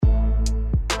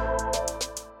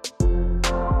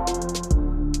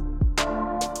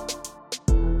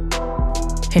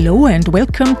Hello and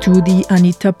welcome to the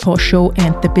Anita Posch Show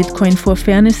and the Bitcoin for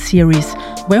Fairness series,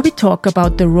 where we talk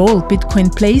about the role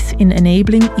Bitcoin plays in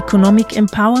enabling economic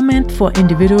empowerment for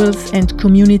individuals and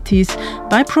communities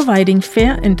by providing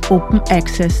fair and open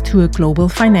access to a global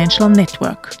financial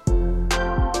network.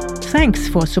 Thanks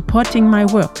for supporting my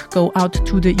work go out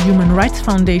to the Human Rights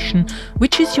Foundation,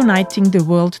 which is uniting the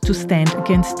world to stand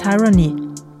against tyranny,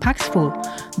 Paxful,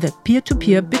 the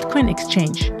peer-to-peer Bitcoin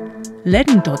exchange,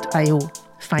 Ledn.io,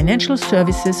 financial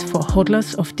services for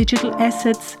hodlers of digital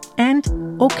assets, and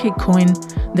OKCoin,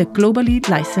 the globally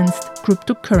licensed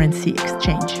cryptocurrency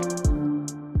exchange.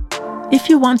 If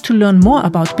you want to learn more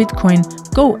about Bitcoin,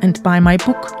 go and buy my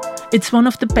book. It's one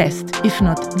of the best, if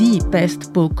not the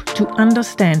best book to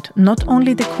understand not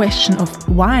only the question of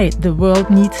why the world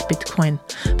needs Bitcoin,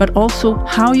 but also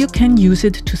how you can use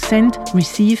it to send,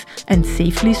 receive, and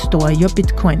safely store your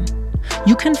Bitcoin.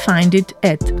 You can find it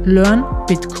at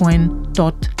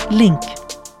learnbitcoin.link.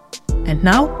 And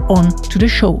now on to the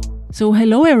show. So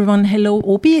hello everyone, hello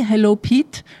Obi, hello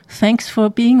Pete. Thanks for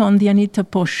being on the Anita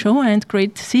Posch Show and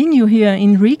great seeing you here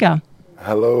in Riga.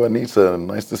 Hello Anita,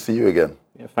 nice to see you again.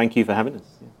 Yeah, thank you for having us.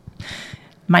 Yeah.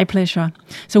 My pleasure.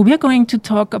 So we are going to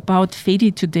talk about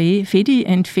Fedi today, Fedi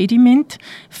and Fedi Mint.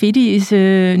 Fedi is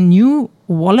a new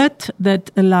wallet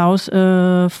that allows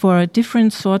for a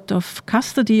different sort of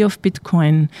custody of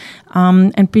Bitcoin.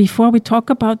 And before we talk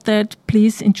about that,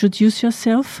 please introduce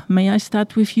yourself. May I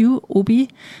start with you, Obi?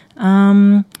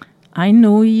 I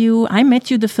know you. I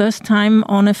met you the first time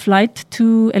on a flight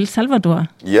to El Salvador.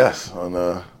 Yes, on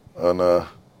a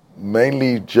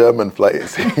mainly German flight, it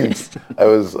seems. I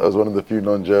was one of the few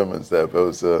non-Germans there,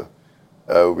 but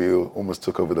we almost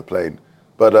took over the plane.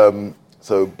 But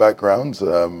so background,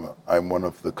 I'm one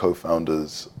of the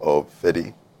co-founders of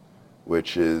Fedi,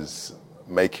 which is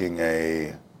making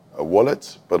a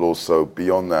wallet, but also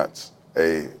beyond that,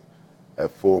 a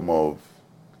form of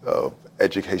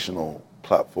educational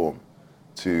platform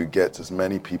to get as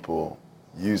many people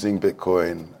using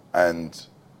Bitcoin and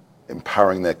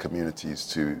empowering their communities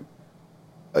to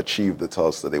achieve the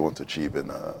tasks that they want to achieve in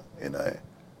a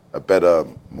better,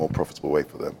 more profitable way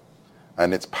for them.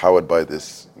 And it's powered by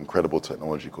this incredible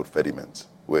technology called Fedi Mint,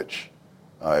 which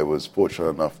I was fortunate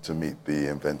enough to meet the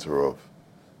inventor of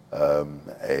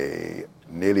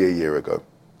nearly a year ago.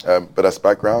 But as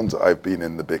background, I've been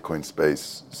in the Bitcoin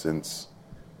space since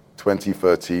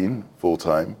 2013,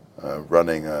 full-time,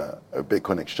 running a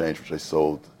Bitcoin exchange, which I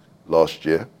sold last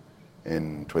year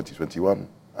in 2021.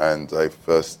 And I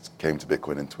first came to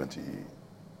Bitcoin in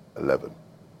 2011.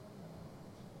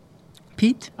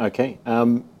 Pete? Okay.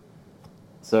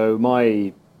 So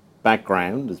my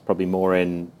background is probably more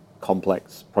in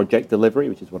complex project delivery,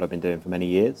 which is what I've been doing for many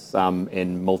years,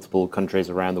 in multiple countries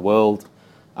around the world,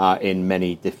 in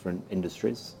many different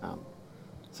industries.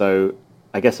 So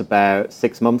I guess about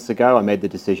 6 months ago, I made the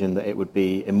decision that it would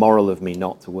be immoral of me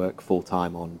not to work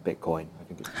full-time on Bitcoin. I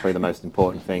think it's probably the most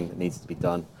important thing that needs to be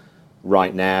done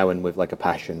right now, and with like a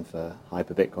passion for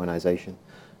hyper-Bitcoinization.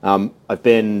 I've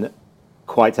been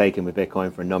quite taken with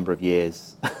Bitcoin for a number of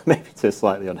years, maybe to a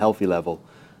slightly unhealthy level,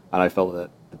 and I felt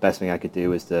that the best thing I could do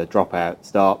was to drop out,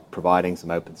 start providing some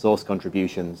open source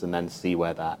contributions, and then see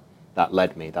where that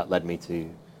led me. That led me to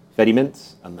Fedi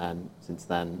Mint, and then since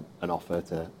then an offer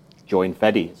to join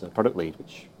Fedi as a product lead,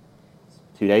 which was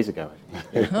 2 days ago.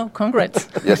 Oh, congrats.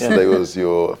 Yesterday was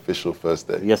your official first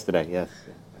day. Yesterday, yes.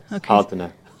 It's okay. Hard to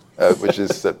know. Which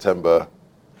is September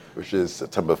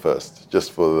 1st,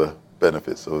 just for the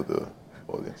benefits of the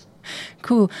audience.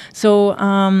 Cool. So,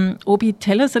 Obi,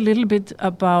 tell us a little bit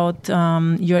about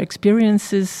your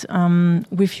experiences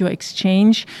with your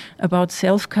exchange, about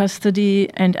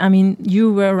self-custody. And I mean,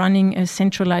 you were running a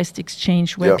centralized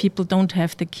exchange where people don't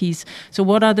have the keys. So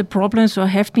what are the problems or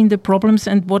have been the problems,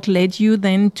 and what led you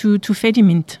then to Fedi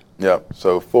Mint? Yeah,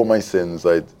 so for my sins,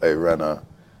 I ran a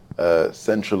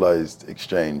centralized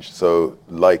exchange, so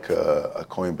like a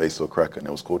Coinbase or Kraken.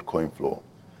 It was called CoinFloor.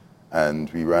 And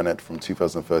we ran it from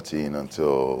 2013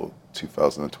 until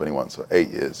 2021, so 8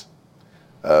 years.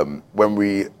 When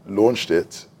we launched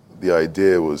it, the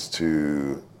idea was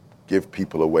to give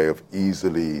people a way of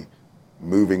easily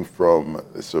moving from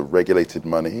sort of regulated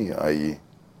money, i.e.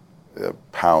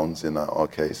 pounds in our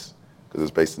case, because it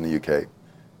was based in the UK,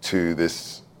 to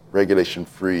this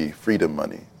regulation-free freedom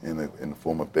money in the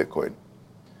form of Bitcoin.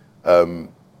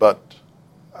 But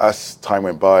as time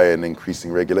went by and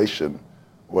increasing regulation,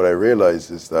 what I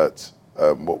realized is that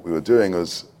what we were doing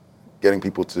was getting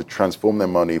people to transform their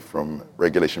money from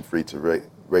regulation-free to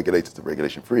regulated to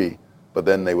regulation-free, but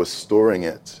then they were storing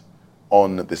it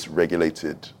on this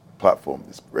regulated platform,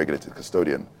 this regulated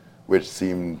custodian, which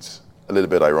seemed a little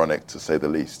bit ironic to say the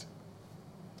least.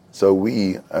 So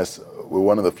we're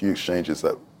one of the few exchanges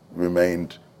that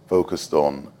remained focused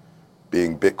on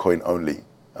being Bitcoin only.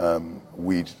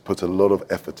 We put a lot of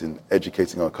effort in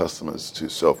educating our customers to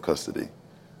self-custody.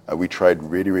 We tried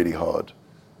really, really hard.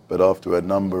 But after a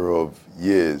number of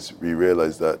years, we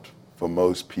realized that for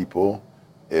most people,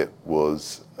 it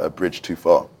was a bridge too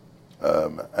far.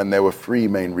 And there were three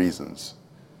main reasons.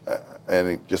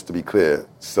 And just to be clear,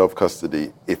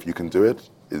 self-custody, if you can do it,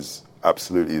 is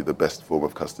absolutely the best form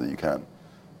of custody you can.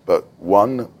 But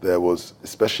one, there was,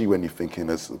 especially when you think in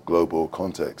a global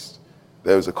context,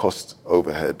 there was a cost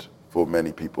overhead for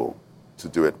many people to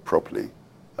do it properly.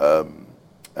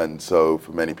 And so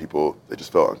for many people, they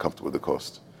just felt uncomfortable with the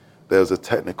cost. There was a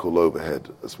technical overhead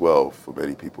as well for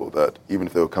many people that even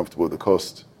if they were comfortable with the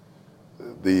cost,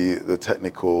 the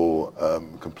technical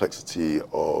complexity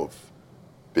of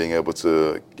being able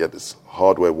to get this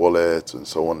hardware wallet and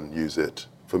so on and use it,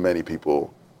 for many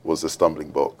people, was a stumbling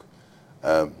block.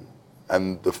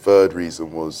 And the third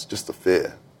reason was just the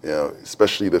fear,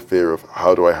 especially the fear of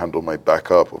how do I handle my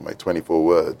backup of my 24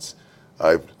 words.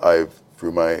 I've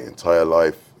through my entire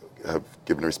life, have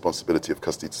given the responsibility of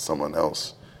custody to someone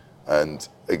else. And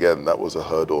again, that was a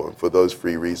hurdle. And for those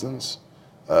three reasons,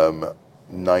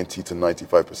 90 to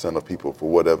 95% of people, for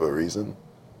whatever reason,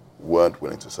 weren't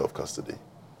willing to self-custody.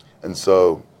 And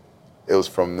so it was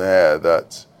from there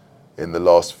that in the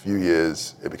last few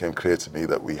years, it became clear to me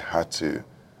that we had to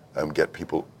get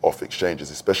people off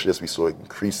exchanges, especially as we saw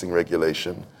increasing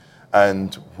regulation.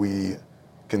 And we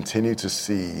continue to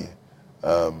see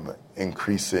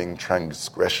increasing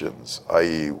transgressions,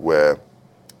 i.e. where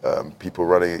people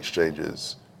running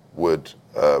exchanges would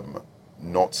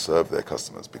not serve their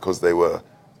customers because they were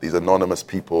these anonymous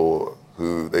people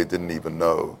who they didn't even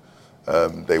know.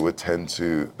 They would tend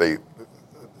to,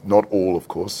 not all of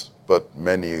course, but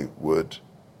many would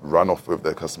run off with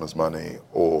their customers' money,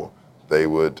 or they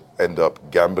would end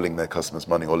up gambling their customers'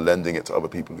 money or lending it to other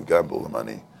people who gamble the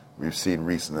money. We've seen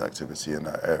recent activity in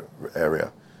that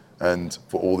area. And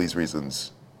for all these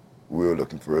reasons, we were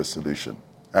looking for a solution.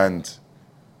 And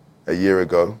a year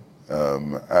ago,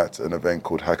 at an event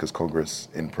called Hackers Congress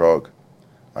in Prague,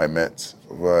 I met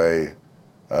my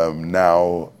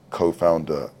now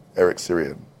co-founder, Eric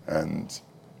Syrian, and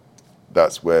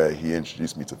that's where he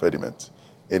introduced me to Fedi.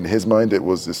 In his mind, it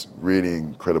was this really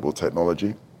incredible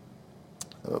technology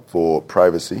for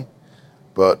privacy.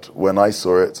 But when I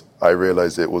saw it, I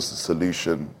realized it was a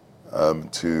solution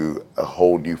to a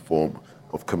whole new form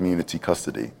of community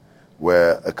custody,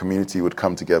 where a community would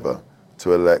come together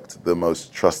to elect the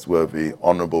most trustworthy,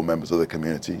 honorable members of the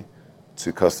community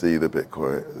to custody the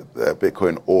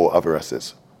Bitcoin or other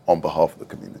assets on behalf of the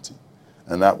community.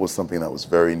 And that was something that was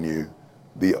very new.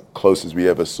 The closest we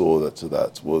ever saw to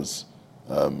that was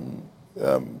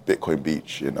Bitcoin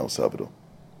Beach in El Salvador.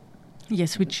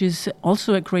 Yes, which is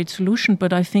also a great solution,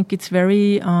 but I think it's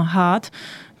very hard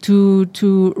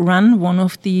to run one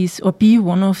of these or be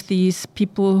one of these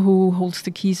people who holds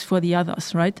the keys for the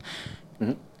others, right?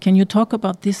 Mm-hmm. Can you talk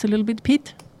about this a little bit,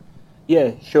 Pete?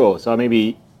 Yeah, sure. So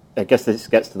I guess this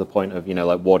gets to the point of,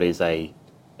 what is a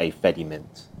Fedi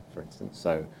mint, for instance.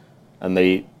 So, and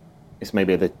it's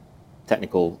maybe the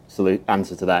technical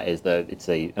answer to that is that it's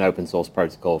an open source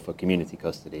protocol for community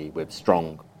custody with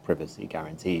strong privacy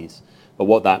guarantees. But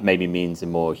what that maybe means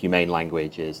in more humane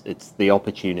language is it's the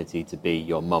opportunity to be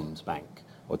your mum's bank,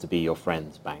 or to be your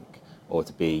friend's bank, or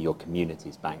to be your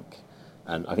community's bank.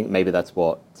 And I think maybe that's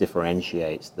what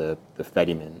differentiates the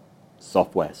Fedi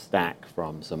software stack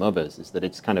from some others, is that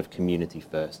it's kind of community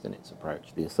first in its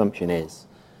approach. The assumption is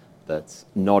that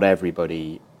not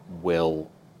everybody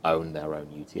will own their own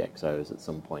UTXOs at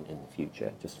some point in the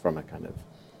future, just from a kind of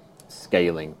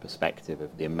scaling perspective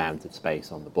of the amount of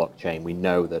space on the blockchain. We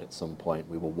know that at some point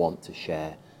we will want to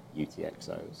share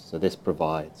UTXOs. So this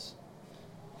provides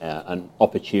an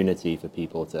opportunity for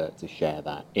people to share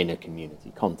that in a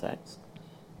community context.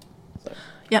 So.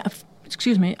 Yeah,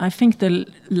 excuse me. I think the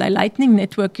Lightning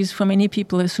Network is for many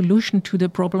people a solution to the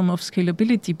problem of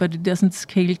scalability, but it doesn't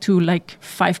scale to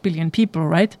 5 billion people,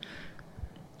 right?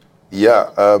 Yeah.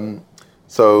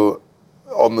 So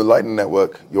on the Lightning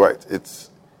Network, you're right.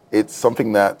 It's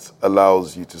something that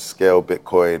allows you to scale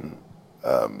Bitcoin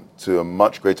to a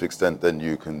much greater extent than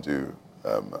you can do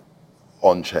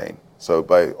on-chain. So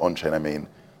by on-chain, I mean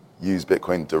use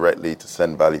Bitcoin directly to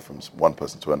send value from one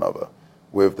person to another.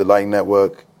 With the Lightning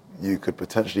Network, you could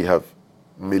potentially have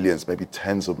millions, maybe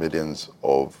tens of millions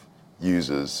of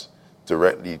users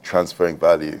directly transferring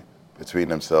value between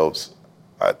themselves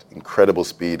at incredible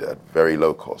speed at very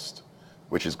low cost,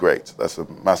 which is great. That's a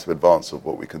massive advance of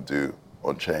what we can do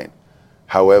on chain.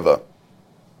 However,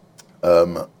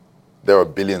 there are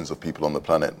billions of people on the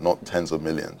planet, not tens of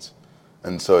millions.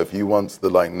 And so if you want the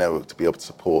Lightning Network to be able to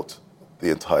support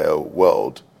the entire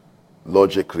world,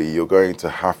 logically, you're going to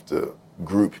have to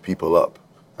group people up.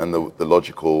 And the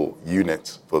logical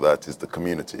unit for that is the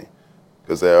community,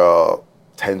 because there are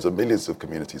tens of millions of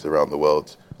communities around the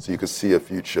world. So you could see a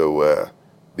future where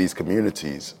these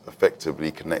communities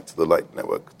effectively connect to the Lightning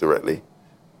Network directly,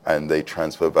 and they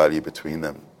transfer value between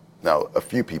them. Now, a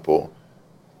few people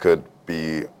could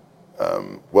be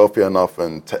wealthy enough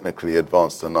and technically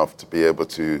advanced enough to be able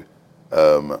to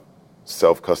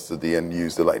self-custody and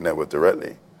use the Lightning Network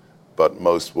directly, but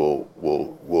most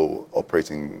will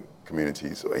operate in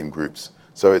communities or in groups.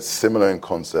 So it's similar in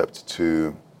concept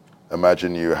to,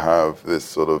 imagine you have this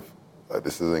sort of,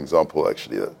 this is an example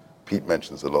actually that Pete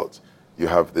mentions a lot. You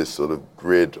have this sort of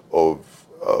grid of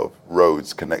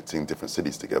roads connecting different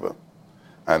cities together.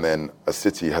 And then a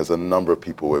city has a number of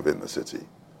people within the city.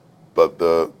 But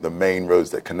the main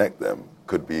roads that connect them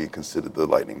could be considered the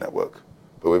Lightning Network.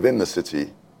 But within the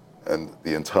city and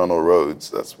the internal roads,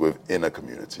 that's within a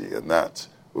community. And that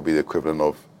will be the equivalent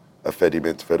of a Fedi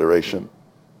Mint Federation.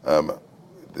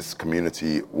 This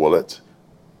community wallet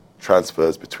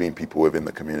transfers between people within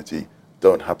the community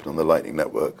don't happen on the Lightning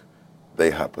Network.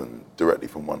 They happen directly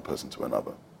from one person to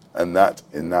another. And that,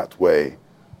 in that way,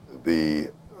 the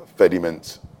Fedi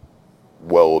Mint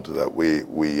world that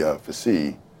we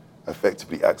foresee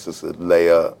effectively acts as a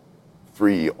layer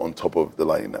 3 on top of the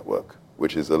Lightning Network,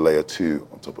 which is a layer 2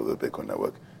 on top of the Bitcoin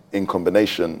network. In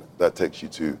combination, that takes you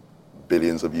to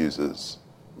billions of users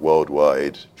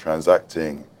worldwide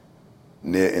transacting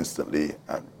near instantly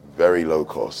at very low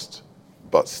cost,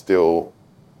 but still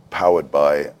powered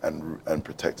by and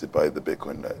protected by the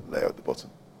Bitcoin layer at the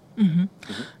bottom. Mm-hmm.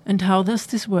 Mm-hmm. And how does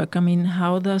this work? I mean,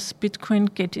 how does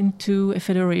Bitcoin get into a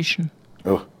federation?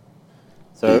 Oh,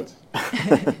 so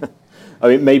I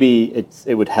mean, maybe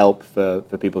it would help for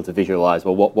people to visualize,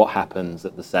 well, what happens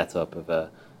at the setup of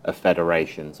a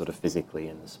federation sort of physically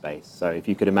in the space. So if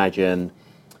you could imagine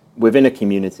within a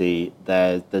community,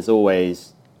 there's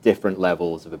always different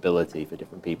levels of ability for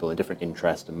different people and different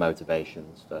interests and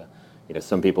motivations. For,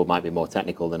 some people might be more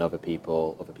technical than other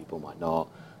people might not.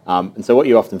 And so what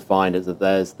you often find is that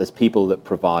there's people that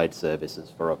provide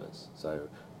services for others. So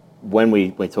when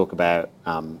we talk about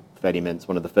Fedi Mints,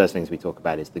 one of the first things we talk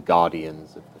about is the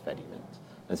guardians of the Fedi Mint.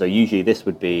 And so usually this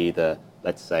would be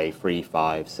let's say 3,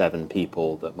 5, 7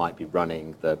 people that might be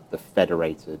running the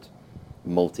federated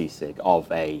multi-sig of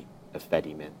a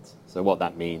Fedi Mint. So what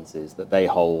that means is that they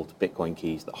hold Bitcoin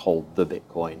keys that hold the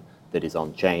Bitcoin that is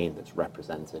on chain, that's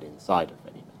represented inside of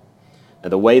Fedi Mint.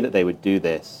 And the way that they would do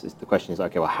this is, the question is,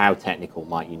 okay, well, how technical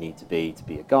might you need to be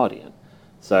a guardian?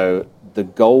 So the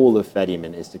goal of Fedi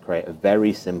Mint is to create a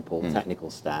very simple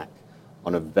technical stack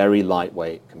on a very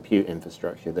lightweight compute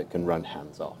infrastructure that can run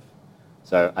hands-off.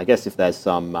 So I guess if there's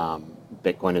some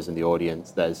Bitcoiners in the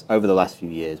audience, over the last few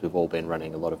years, we've all been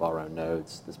running a lot of our own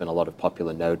nodes. There's been a lot of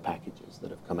popular node packages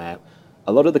that have come out.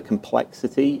 A lot of the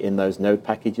complexity in those node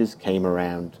packages came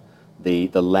around the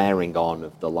layering on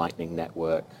of the Lightning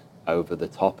Network over the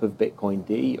top of Bitcoin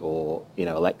D, or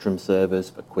Electrum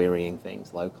servers for querying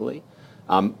things locally.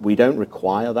 We don't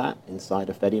require that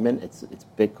inside of Fedi Mint. It's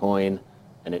Bitcoin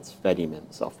and it's Fedi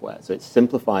Mint software. So it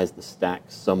simplifies the stack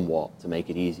somewhat to make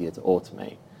it easier to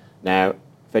automate. Now,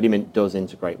 Fedi Mint does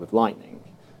integrate with Lightning.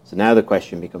 So now the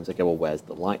question becomes, okay, well, where's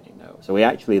the Lightning node? So we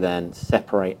actually then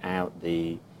separate out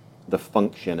the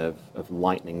function of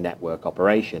Lightning network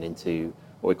operation into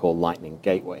what we call Lightning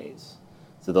gateways.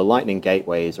 So the Lightning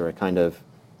gateways are I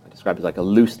describe it as like a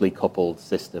loosely coupled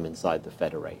system inside the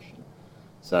federation.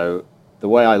 So the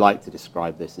way I like to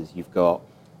describe this is you've got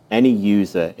any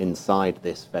user inside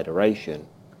this federation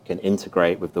can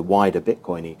integrate with the wider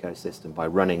Bitcoin ecosystem by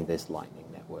running this Lightning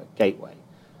network gateway.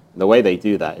 And the way they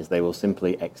do that is they will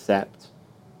simply accept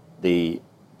the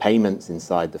payments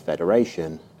inside the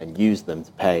federation and use them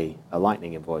to pay a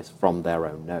Lightning invoice from their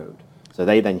own node. So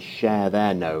they then share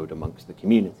their node amongst the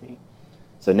community.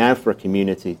 So now for a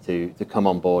community to come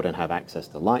on board and have access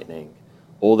to Lightning,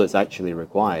 all that's actually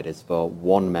required is for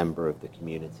one member of the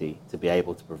community to be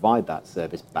able to provide that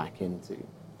service back into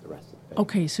the rest of the family.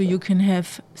 Okay, so you can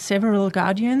have several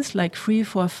guardians, like 3,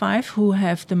 4, 5, who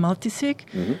have the multisig,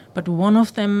 but one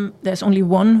of them, there's only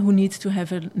one who needs to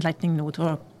have a Lightning node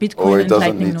or Bitcoin and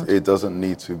Lightning node. It doesn't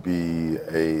need to be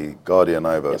a guardian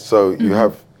either. Yep. So you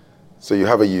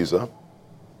have a user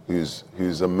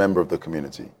who's a member of the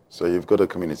community. So you've got a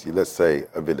community, let's say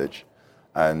a village,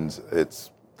 and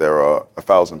there are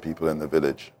 1,000 people in the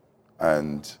village,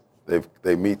 and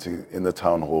they meet in the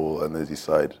town hall and they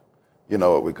decide,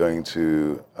 we're going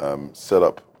to set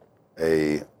up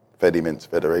a Fedimint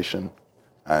Federation,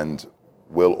 and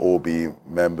will all be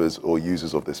members or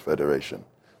users of this federation.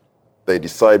 They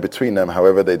decide between them,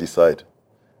 however they decide,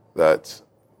 that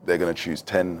they're going to choose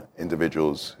 10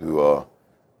 individuals who are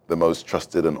the most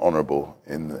trusted and honorable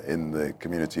in the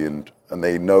community, and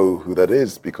they know who that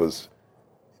is because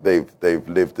they've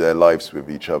lived their lives with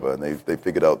each other, and they've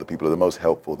figured out the people are the most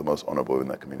helpful, the most honorable in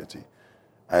that community.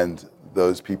 And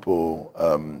those people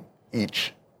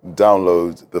each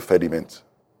download the Fedimint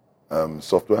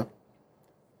software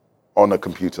on a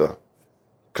computer,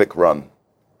 click run,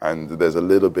 and there's a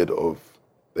little bit of,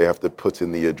 they have to put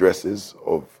in the addresses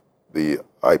of the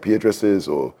IP addresses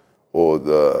or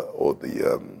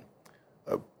the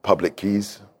public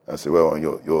keys. I say, well,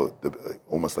 you're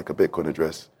almost like a Bitcoin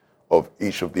address of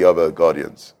each of the other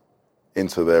guardians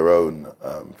into their own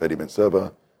Fedimint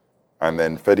server, and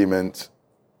then Fedimint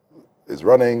is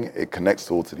running. It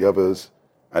connects all to the others,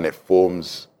 and it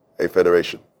forms a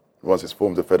federation. Once it's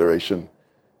formed a federation,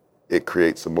 it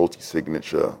creates a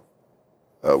multi-signature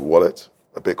wallet,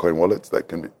 a Bitcoin wallet that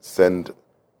can be sent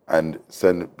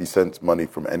money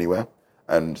from anywhere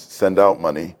and send out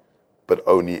money, but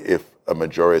only if a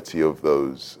majority of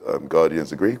those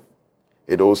guardians agree.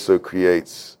 It also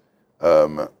creates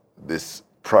this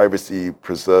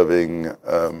privacy-preserving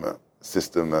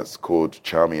system that's called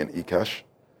Xiaomi and eCash,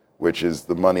 which is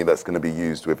the money that's going to be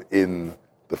used within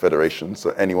the federation. So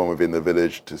anyone within the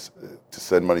village to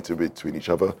send money between each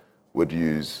other would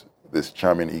use this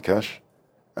Xiaomi and eCash.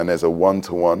 And there's a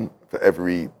one-to-one. For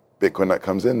every Bitcoin that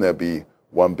comes in, there'll be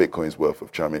 1 Bitcoin's worth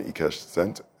of Xiaomi and eCash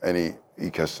sent. Any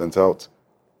eCash sent out,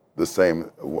 the same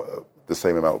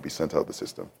amount will be sent out the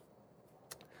system.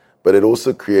 But it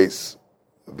also creates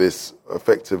this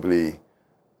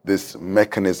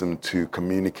mechanism to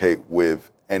communicate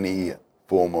with any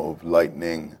form of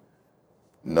Lightning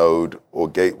node or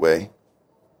gateway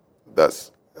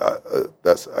that's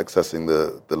accessing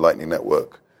the Lightning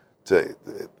network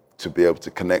to be able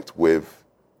to connect with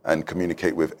and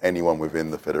communicate with anyone within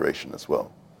the federation as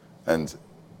well. And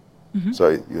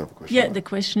sorry, you have a question? Yeah, the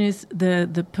question is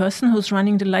the person who's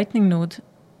running the Lightning node,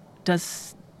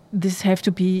 does this have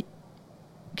to be?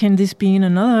 Can this be in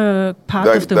another part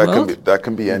of the world? That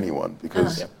can be anyone,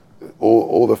 because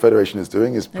all the federation is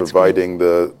doing is providing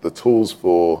the tools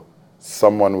for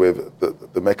someone with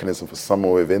the mechanism for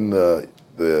someone within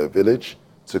the village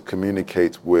to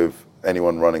communicate with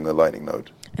anyone running the Lightning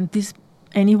node. And this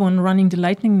anyone running the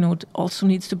Lightning node also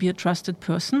needs to be a trusted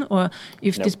person, or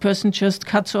if this person just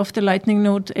cuts off the Lightning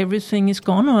node, everything is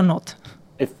gone or not?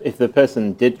 If the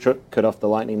person did cut off the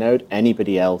Lightning node,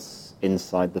 anybody else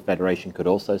inside the federation could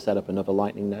also set up another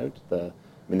Lightning node.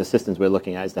 The systems we're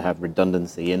looking at is to have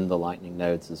redundancy in the Lightning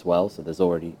nodes as well. So there's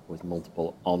already with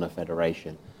multiple on a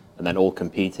federation, and then all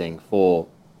competing for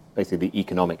basically the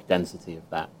economic density of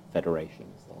that federation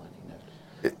is the Lightning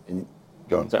node.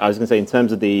 Go on. So I was going to say, in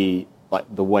terms of the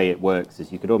way it works,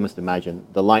 is you could almost imagine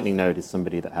the Lightning node is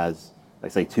somebody that has,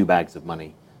 like, say, 2 bags of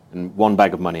money. And 1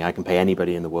 bag of money I can pay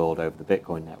anybody in the world over the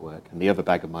Bitcoin network, and the other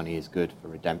bag of money is good for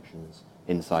redemptions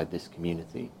inside this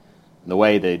community. And the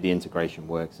way the integration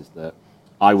works is that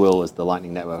I will, as the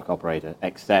Lightning Network operator,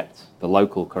 accept the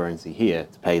local currency here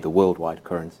to pay the worldwide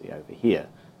currency over here,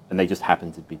 and they just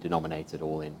happen to be denominated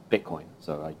all in Bitcoin.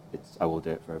 So I will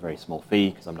do it for a very small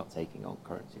fee because I'm not taking on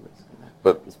currency risk in there.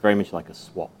 But it's very much like a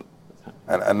swap.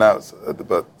 And that's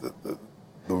but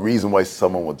the reason why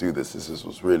someone will do this is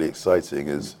what's really exciting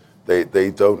is they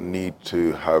don't need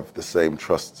to have the same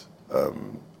trust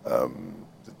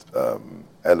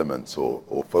elements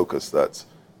or focus that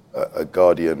a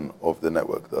guardian of the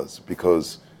network does,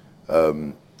 because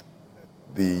the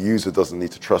user doesn't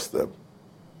need to trust them.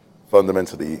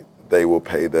 Fundamentally, they will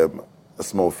pay them a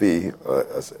small fee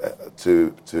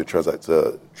to transact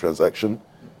a transaction,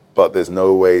 but there's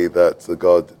no way that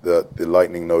the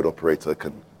Lightning node operator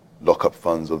can lock up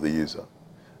funds of the user.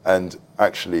 And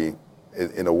actually,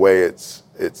 in a way,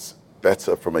 it's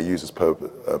better from a user's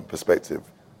perspective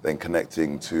than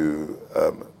connecting to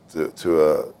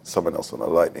someone else on a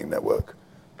Lightning network,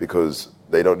 because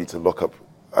they don't need to lock up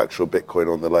actual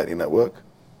Bitcoin on the Lightning network,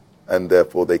 and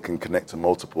therefore they can connect to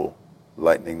multiple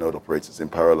Lightning node operators in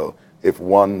parallel. If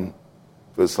one,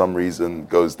 for some reason,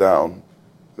 goes down,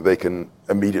 they can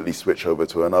immediately switch over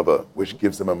to another, which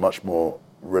gives them a much more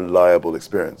reliable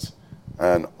experience.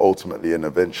 And ultimately and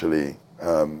eventually,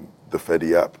 the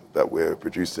Fedi app that we're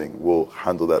producing will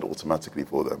handle that automatically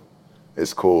for them.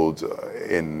 It's called,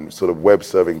 in sort of web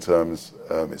serving terms,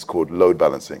 it's called load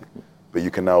balancing. But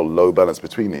you can now load balance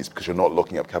between these because you're not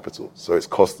locking up capital. So it's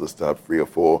costless to have 3 or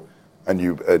 4.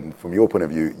 And from your point of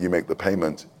view, you make the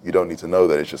payment. You don't need to know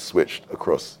that it's just switched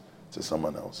across to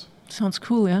someone else. Sounds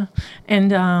cool, yeah.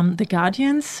 And the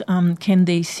guardians, can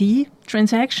they see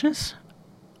transactions?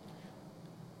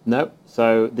 No.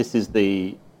 So this is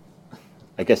the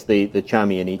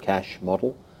Charmian eCash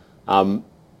model.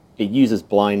 It uses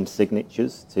blind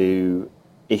signatures to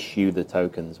issue the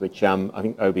tokens, which I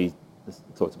think Obi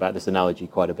talked about this analogy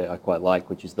quite a bit. I quite like,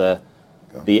 which is the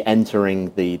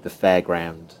entering the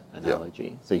fairground analogy.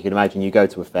 Yeah. So you can imagine you go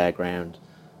to a fairground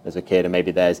as a kid, and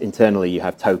maybe internally you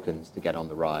have tokens to get on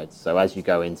the rides. So as you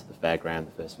go into the fairground,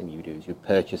 the first thing you do is you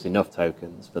purchase enough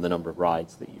tokens for the number of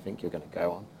rides that you think you're going to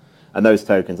go on. And those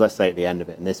tokens, let's say at the end of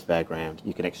it in this fairground,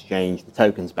 you can exchange the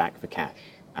tokens back for cash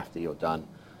after you're done,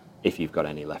 if you've got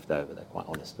any left over. They're quite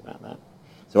honest about that.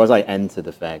 So as I enter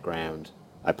the fairground,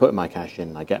 I put my cash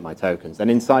in, I get my tokens, and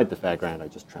inside the fairground I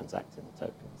just transact in the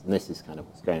tokens. And this is kind of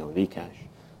what's going on with eCash.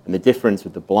 And the difference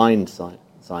with the blind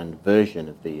signed version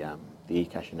of the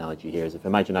eCash analogy here is, if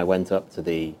imagine I went up to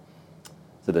the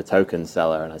token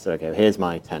seller and I said, okay, here's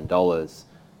my $10,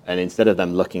 and instead of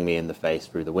them looking me in the face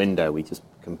through the window, we just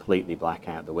completely black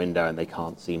out the window and they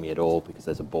can't see me at all because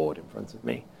there's a board in front of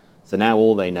me. So now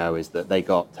all they know is that they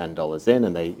got $10 in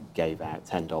and they gave out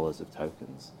 $10 of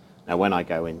tokens. Now when I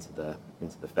go into the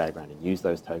fairground and use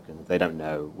those tokens, they don't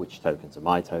know which tokens are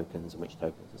my tokens and which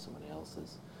tokens are somebody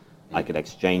else's. I could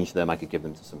exchange them, I could give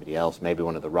them to somebody else. Maybe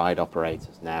one of the ride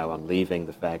operators now, on leaving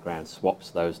the fairground,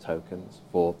 swaps those tokens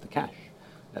for the cash.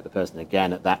 The person,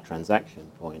 again, at that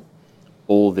transaction point,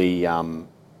 all the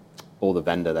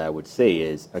vendor there would see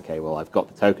is, okay, well, I've got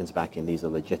the tokens back in, these are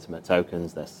legitimate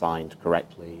tokens, they're signed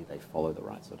correctly, they follow the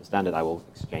right sort of standard, I will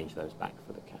exchange those back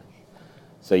for the cash.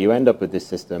 So you end up with this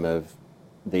system of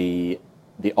the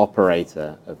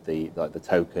operator of the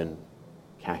token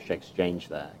cash exchange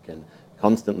there can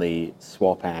constantly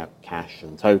swap out cash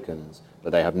and tokens,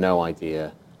 but they have no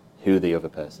idea who the other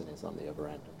person is on the other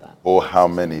end of that. Or how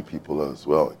many people as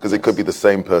well. Because it could be the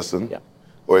same person, yeah.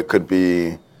 or it could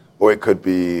be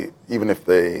even if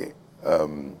they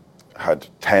had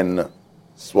 10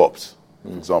 swaps, for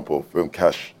example, from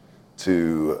cash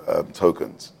to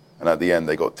tokens, and at the end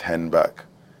they got 10 back.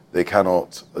 They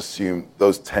cannot assume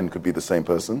those 10 could be the same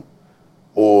person,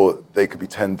 or they could be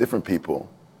 10 different people,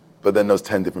 but then those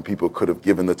 10 different people could have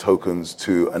given the tokens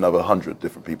to another 100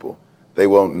 different people. They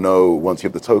won't know once you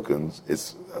have the tokens.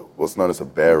 It's what's known as a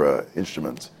bearer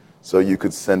instrument. So you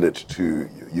could send it to,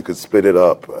 you could split it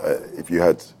up. If you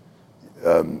had,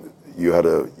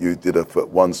 you did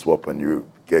one swap and you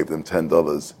gave them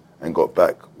 $10 and got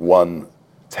back 10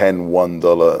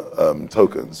 $1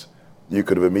 tokens, you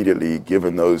could have immediately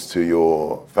given those to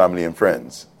your family and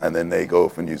friends, and then they go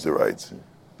off and use the rides.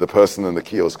 The person in the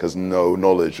kiosk has no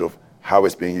knowledge of how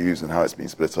it's being used and how it's being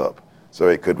split up. So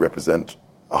it could represent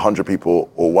 100 people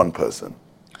or one person.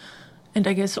 And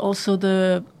I guess also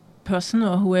the person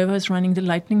or whoever is running the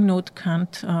Lightning node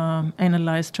can't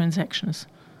analyze transactions.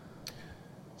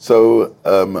 So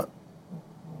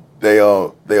they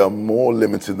are more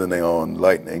limited than they are on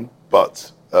Lightning,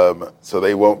 but so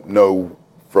they won't know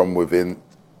from within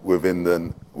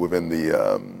the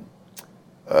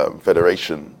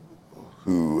federation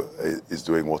who is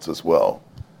doing what as well.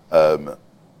 There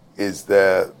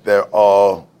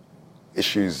are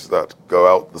issues that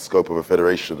go out the scope of a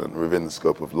federation and within the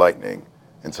scope of Lightning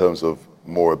in terms of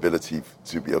more ability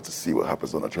to be able to see what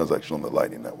happens on a transaction on the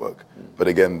Lightning network. But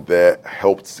again, they're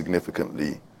helped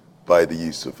significantly by the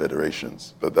use of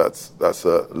federations. But that's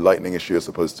a Lightning issue as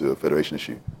opposed to a federation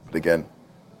issue. But again,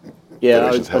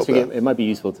 I was thinking it might be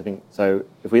useful to think, so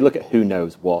if we look at who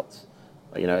knows what,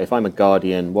 if I'm a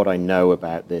guardian, what I know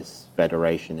about this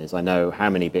federation is I know how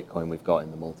many Bitcoin we've got in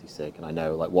the multi-sig, and I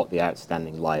know what the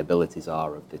outstanding liabilities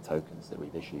are of the tokens that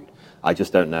we've issued. I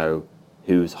just don't know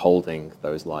who's holding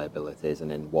those liabilities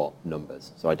and in what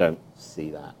numbers, so I don't see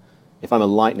that. If I'm a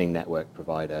Lightning Network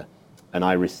provider and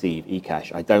I receive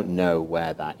eCash, I don't know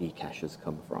where that eCash has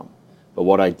come from. But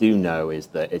what I do know is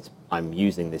that I'm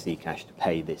using this eCash to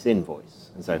pay this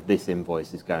invoice. And so if this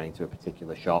invoice is going to a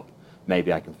particular shop,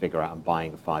 maybe I can figure out I'm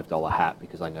buying a $5 hat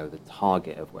because I know the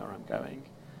target of where I'm going.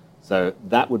 So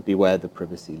that would be where the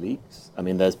privacy leaks. I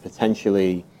mean, there's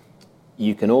potentially,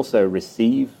 you can also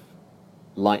receive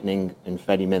Lightning and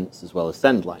Fedi mints as well as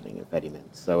send Lightning and Fedi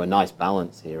mints. So a nice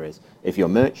balance here is if your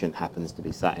merchant happens to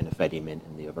be sat in a Fedi mint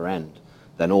in the other end,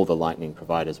 then all the Lightning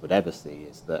providers would ever see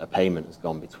is that a payment has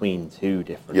gone between two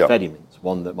different Fedi mints,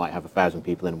 one that might have 1,000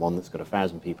 people in, one that's got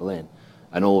 1,000 people in.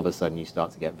 And all of a sudden you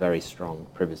start to get very strong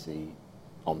privacy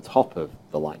on top of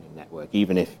the Lightning network,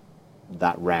 even if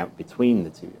that route between the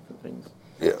two different things.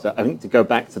 Yeah. So I think to go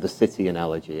back to the city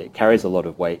analogy, it carries a lot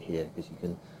of weight here because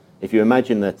if you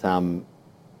imagine that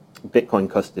Bitcoin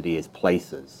custody is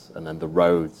places, and then the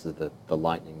roads are the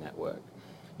Lightning Network.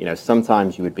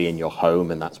 Sometimes you would be in your home,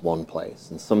 and that's one place,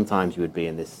 and sometimes you would be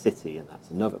in this city, and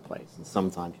that's another place, and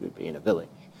sometimes you would be in a village,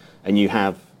 and you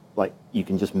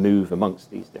can just move amongst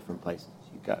these different places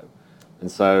as you go.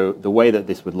 And so the way that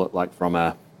this would look like from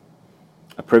a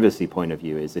privacy point of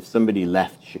view is if somebody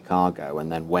left Chicago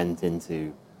and then went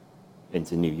into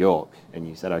New York, and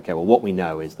you said, okay, well, what we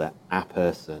know is that a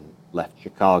person left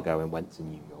Chicago and went to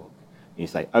New York. And you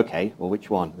say, okay, well,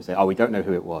 which one? We say, we don't know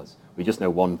who it was. We just know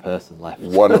one person left.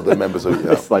 One of the members of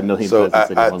it's like million so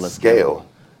persons at scale,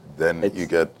 then it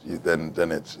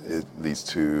leads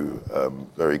to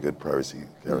very good privacy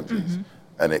guarantees,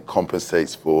 and it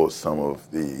compensates for some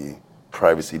of the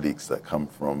privacy leaks that come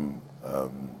from the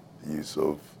use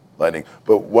of Lightning.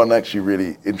 But one actually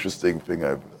really interesting thing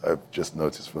I've just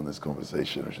noticed from this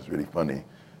conversation, which is really funny,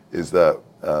 is that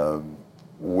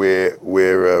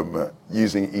we're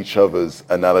using each other's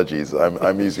analogies.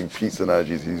 I'm using Pete's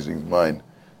analogies, he's using mine.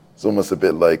 It's almost a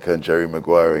bit like Jerry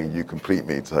Maguire and You Complete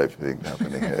Me type thing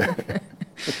happening here.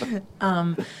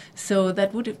 So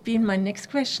that would have been my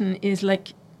next question is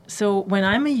so when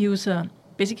I'm a user,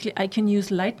 basically I can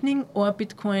use Lightning or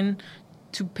Bitcoin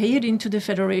to pay it into the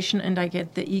Federation and I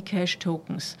get the eCash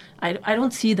tokens. I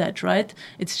don't see that, right?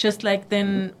 It's just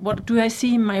then what do I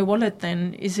see in my wallet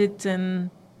then? Is it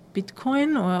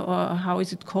Bitcoin or how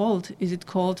is it called? Is it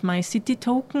called my city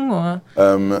token or?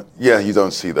 Yeah, you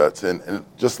don't see that. And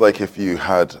just like if you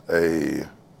had a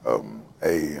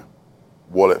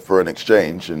wallet for an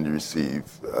exchange and you receive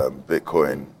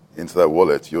Bitcoin into that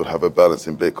wallet, you'll have a balance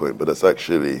in Bitcoin, but it's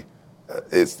actually,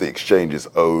 it's the exchange's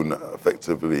own,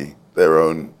 effectively, their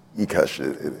own eCash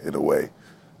in a way.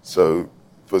 So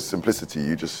for simplicity,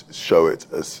 you just show it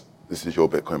as this is your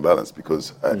Bitcoin balance,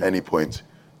 because at any point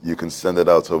you can send it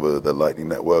out over the Lightning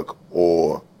Network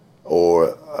or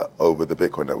over the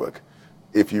Bitcoin network.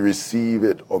 If you receive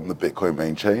it on the Bitcoin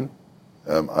main chain,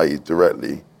 i.e.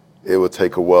 directly, it will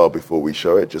take a while before we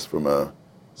show it, just from a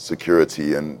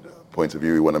security and point of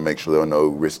view. We want to make sure there are no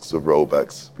risks of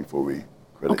rollbacks before we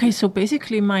credit. Okay, so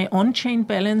basically my on-chain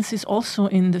balance is also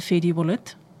in the Fedi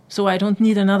wallet. So I don't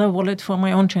need another wallet for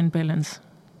my on-chain balance.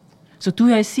 So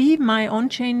do I see my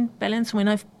on-chain balance when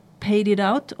I've paid it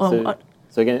out? Or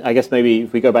so again, I guess maybe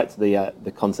if we go back to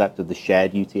the concept of the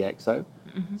shared UTXO.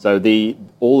 So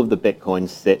all of the Bitcoin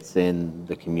sits in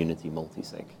the community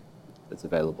multisig that's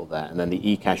available there. And then the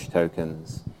eCash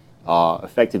tokens are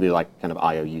effectively like kind of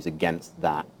IOUs against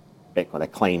that Bitcoin. They're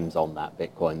claims on that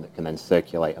Bitcoin that can then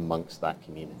circulate amongst that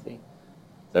community.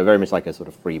 So very much like a sort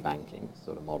of free banking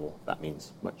sort of model. If that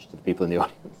means much to the people in the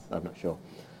audience, I'm not sure.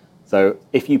 So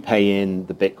if you pay in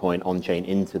the Bitcoin on-chain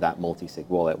into that multisig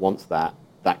wallet, once that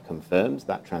confirms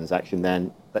that transaction,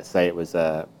 then let's say it was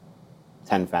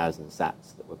 10,000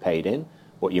 sats that were paid in,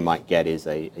 what you might get is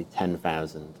a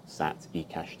 10,000 sat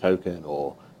eCash token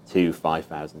or 2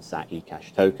 5,000 sat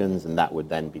eCash tokens, and that would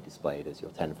then be displayed as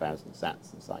your 10,000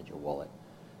 sats inside your wallet.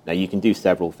 Now you can do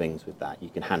several things with that. You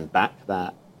can hand back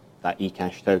that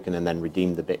eCash token and then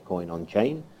redeem the Bitcoin on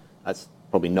chain. That's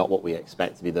probably not what we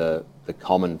expect to be the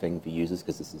common thing for users,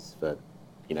 because this is for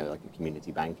like a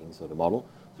community banking sort of model.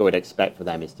 So what we'd expect for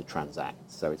them is to transact.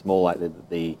 So it's more likely that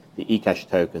the eCash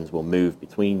tokens will move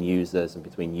between users and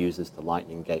between users to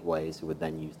Lightning gateways, who would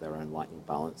then use their own Lightning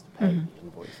balance to pay the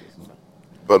invoices.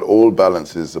 But all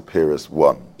balances appear as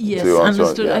one. Yes,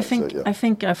 understood. Yeah, I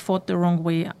think I thought the wrong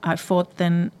way. I thought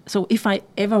then, so if I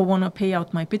ever want to pay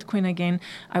out my Bitcoin again,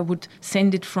 I would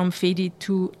send it from Fedi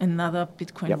to another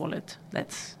Bitcoin wallet.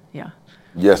 That's,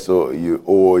 Yes, or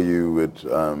you would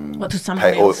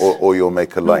pay, or you'll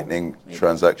make a Lightning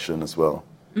transaction as well.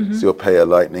 So you'll pay a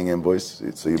Lightning invoice.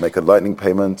 So you make a Lightning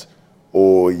payment,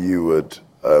 or you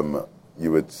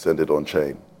would send it on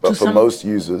chain. But for most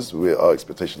users, our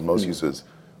expectation, most users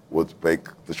would make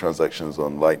the transactions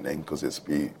on Lightning because it's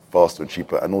be faster and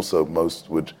cheaper, and also most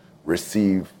would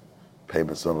receive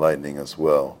payments on Lightning as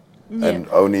well. Yeah. And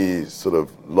only sort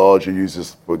of larger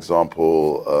users, for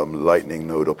example, Lightning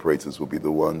node operators will be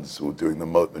the ones who are doing the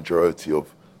majority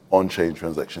of on-chain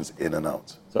transactions in and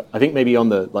out. So I think maybe on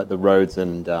the roads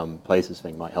and places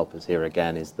thing might help us here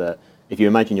again, is that if you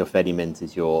imagine your Fedi Mint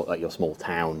is your small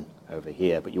town over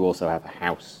here, but you also have a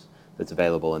house that's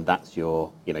available, and that's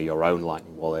your own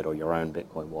Lightning wallet or your own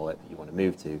Bitcoin wallet that you want to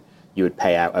move to, you would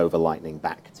pay out over Lightning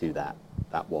back to that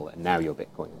wallet. And now your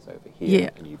Bitcoin is over here,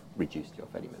 and you've reduced your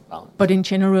Fedi Mint balance. But in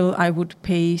general, I would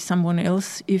pay someone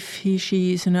else if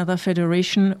she is another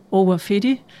federation over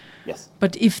Fedi. Yes.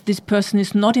 But if this person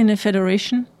is not in a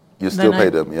federation, you still pay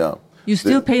them, yeah. You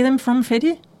still pay them from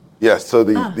Fedi? Yes. So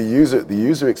the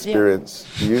user experience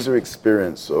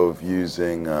of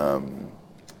using a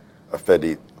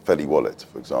Fedi wallet,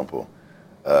 for example,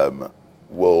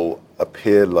 will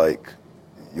appear like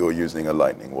you're using a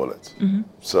Lightning wallet. Mm-hmm.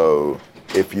 So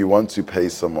if you want to pay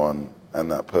someone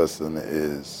and that person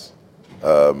is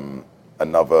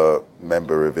another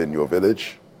member within your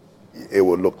village, it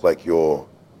will look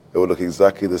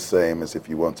exactly the same as if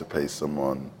you want to pay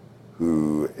someone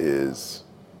who is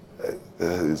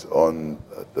on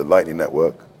the Lightning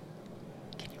Network,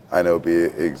 and it'll be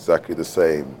exactly the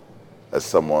same as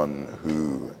someone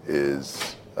who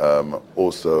is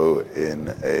also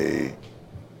in a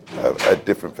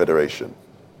different federation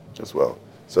as well.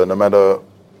 So no matter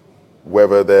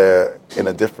whether they're in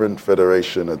a different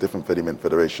federation, a different Fedimint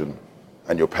federation,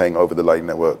 and you're paying over the Lightning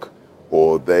Network,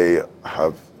 or they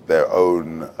have their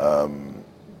own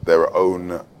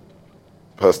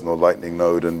personal Lightning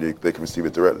node and they can receive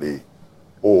it directly,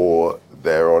 or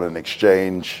they're on an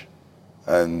exchange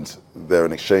and they're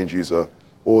an exchange user,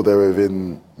 or they're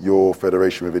within your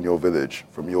federation, within your village.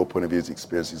 From your point of view, the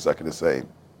experience is exactly the same.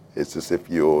 It's as if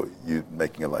you're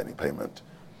making a Lightning payment.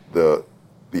 The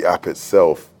app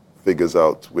itself figures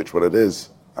out which one it is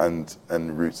and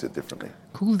routes it differently.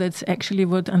 Cool. That's actually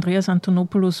what Andreas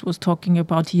Antonopoulos was talking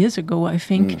about years ago. I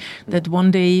think that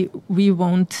one day we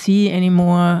won't see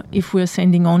anymore if we're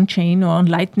sending on-chain or on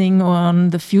Lightning or on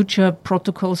the future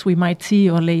protocols we might see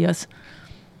or layers.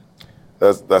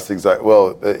 That's exactly.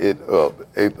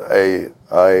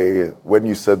 When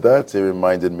you said that, it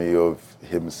reminded me of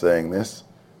him saying this.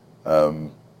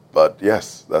 But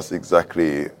yes, that's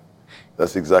exactly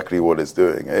what it's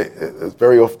doing.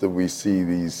 Very often we see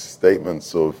these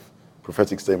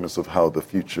prophetic statements of how the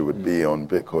future would be on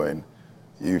Bitcoin.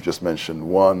 You just mentioned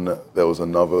one. There was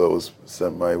another that was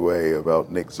sent my way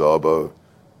about Nick Szabo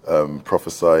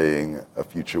prophesying a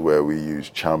future where we use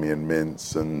Chalmian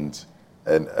mints and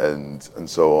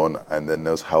so on. And then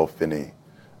there's Hal Finney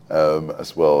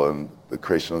as well, and the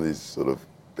creation of these sort of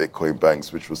Bitcoin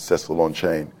banks, which was settled on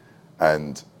chain.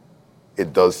 And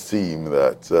it does seem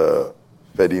that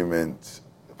Fedimint,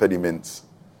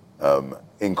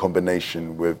 in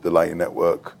combination with the Lightning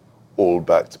Network, all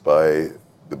backed by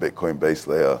the Bitcoin base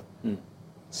layer,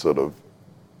 sort of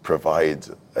provide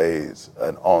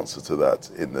an answer to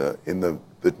that in the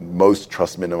most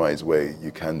trust minimized way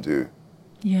you can do.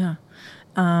 Yeah.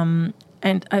 And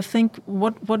I think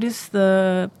what is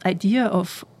the idea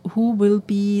of who will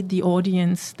be the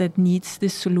audience that needs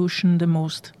this solution the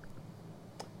most?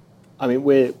 I mean,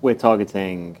 we're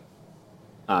targeting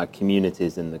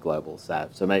communities in the global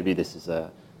south. So maybe this is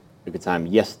a good time.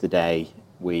 Yesterday,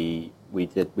 we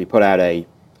put out a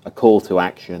call to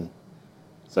action.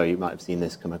 So you might have seen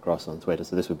this come across on Twitter.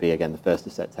 So this would be, again, the 1st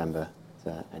of September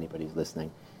to anybody who's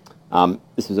listening.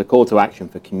 This is a call to action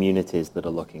for communities that are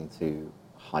looking to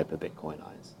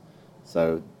hyper-Bitcoinize.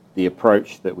 So the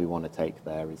approach that we want to take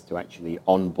there is to actually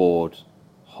onboard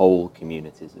whole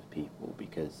communities of people,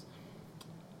 because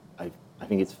I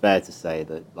think it's fair to say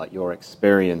that, like, your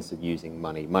experience of using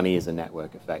money is a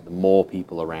network effect. The more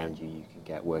people around you can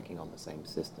get working on the same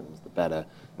systems, the better.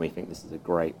 And we think this is a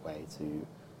great way to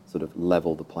sort of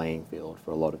level the playing field for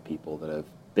a lot of people that have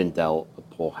been dealt a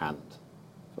poor hand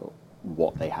for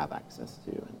what they have access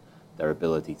to and their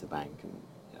ability to bank. And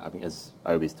I mean, as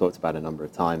Obi's talked about a number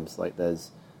of times, like, there's,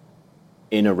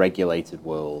 in a regulated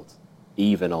world,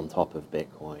 even on top of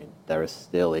Bitcoin, there are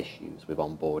still issues with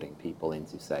onboarding people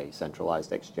into, say,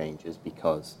 centralized exchanges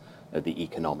because of the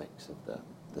economics of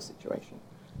the situation,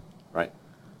 right?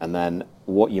 And then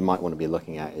what you might want to be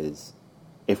looking at is,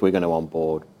 if we're going to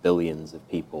onboard billions of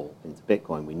people into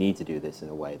Bitcoin, we need to do this in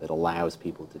a way that allows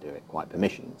people to do it quite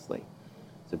permissionlessly.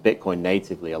 So Bitcoin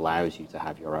natively allows you to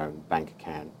have your own bank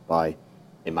account by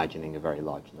imagining a very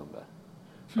large number,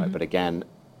 right? But again,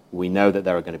 we know that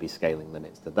there are going to be scaling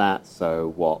limits to that.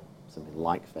 So what something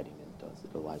like Fedimint does,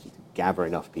 it allows you to gather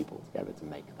enough people together to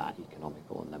make that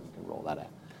economical, and then we can roll that out.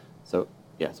 So,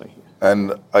 yeah, sorry.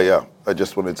 And I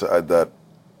just wanted to add that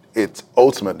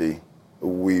ultimately,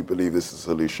 we believe this is a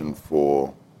solution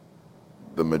for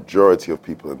the majority of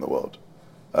people in the world.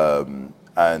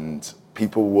 And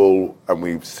people will, and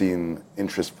we've seen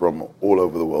interest from all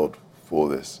over the world for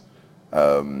this.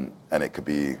 And it could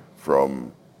be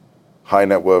from high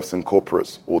net worths and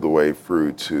corporates all the way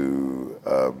through to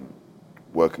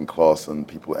working class and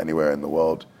people anywhere in the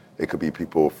world. It could be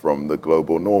people from the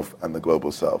global north and the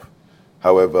global south.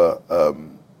 However,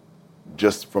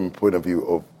 just from a point of view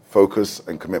of focus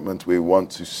and commitment, we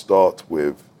want to start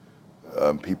with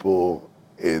people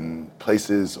in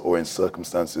places or in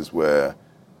circumstances where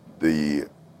the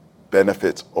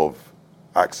benefit of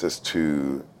access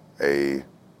to a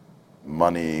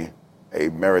money, a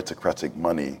meritocratic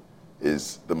money,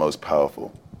 is the most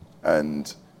powerful.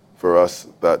 And for us,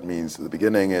 that means at the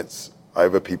beginning, it's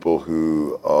either people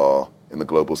who are in the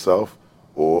global south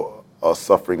or are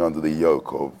suffering under the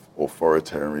yoke of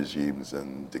authoritarian regimes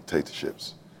and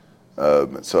dictatorships.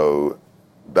 So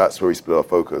that's where we split our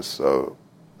focus. So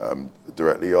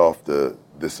directly after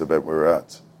this event we're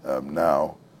at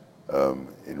now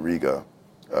in Riga,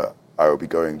 I will be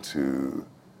going to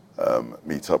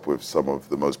meet up with some of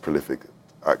the most prolific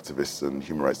activists and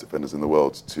human rights defenders in the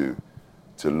world to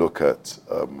look at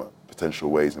potential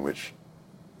ways in which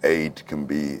aid can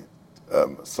be,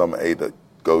 some aid that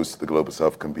goes to the global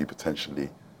south can be potentially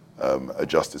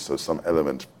adjusted. So some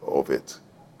element of it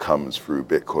comes through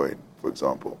Bitcoin, for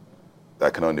example.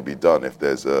 That can only be done if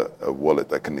there's a wallet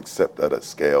that can accept that at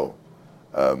scale.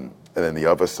 And then the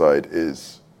other side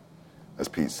is, as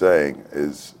Pete's saying,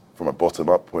 is from a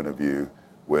bottom-up point of view,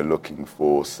 we're looking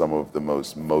for some of the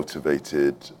most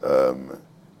motivated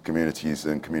communities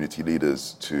and community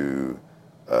leaders to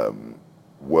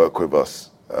work with us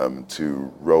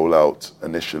to roll out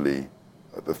initially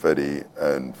the Fedi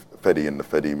and the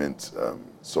Fedi Mint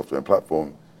software and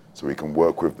platform, so we can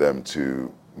work with them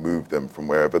to move them from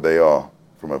wherever they are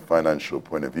from a financial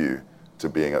point of view to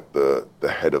being at the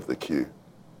head of the queue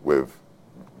with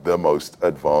the most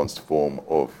advanced form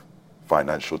of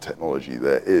financial technology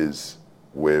there is,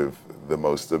 with the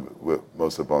most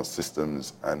advanced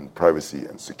systems and privacy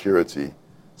and security.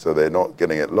 So they're not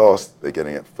getting it last, they're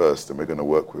getting it first, and we're going to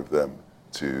work with them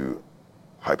to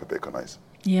hyper-Bitcoinize.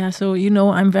 Yeah, so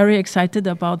I'm very excited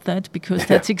about that, because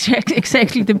that's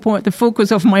exactly the point. The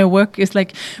focus of my work is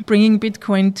like bringing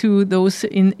Bitcoin to those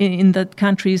in the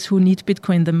countries who need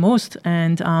Bitcoin the most.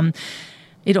 And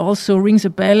it also rings a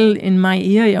bell in my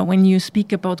area when you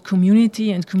speak about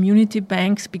community and community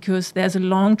banks, because there's a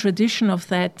long tradition of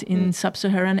that in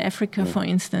sub-Saharan Africa, for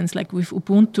instance, like with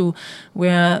Ubuntu,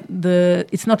 where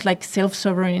it's not like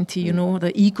self-sovereignty,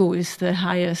 the ego is the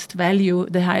highest value.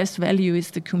 The highest value is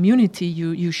the community.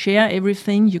 You share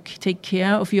everything, you take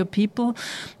care of your people.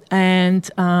 And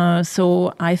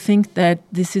so I think that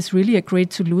this is really a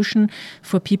great solution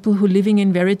for people who are living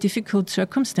in very difficult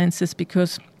circumstances,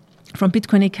 because from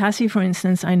Bitcoin Ekasi, for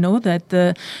instance, I know that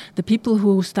the people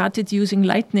who started using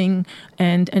Lightning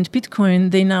and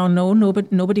Bitcoin, they now know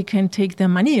nobody can take their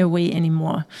money away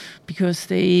anymore, because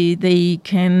they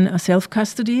can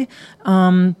self-custody.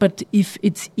 But if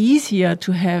it's easier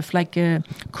to have like a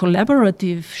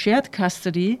collaborative shared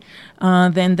custody,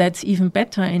 then that's even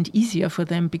better and easier for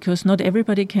them, because not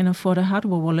everybody can afford a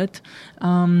hardware wallet.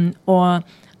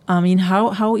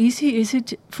 How easy is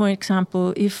it, for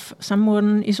example, if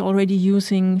someone is already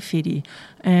using Fedi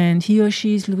and he or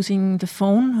she is losing the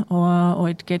phone or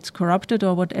it gets corrupted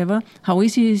or whatever, how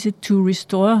easy is it to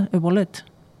restore a wallet?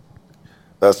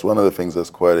 That's one of the things that's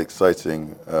quite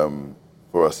exciting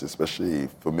for us, especially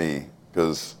for me,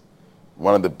 because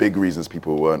one of the big reasons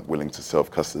people weren't willing to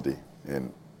self-custody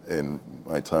in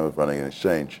my time of running an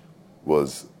exchange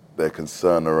was their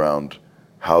concern around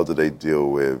how do they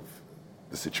deal with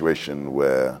the situation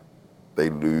where they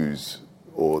lose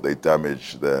or they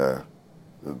damage their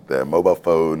mobile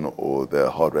phone or their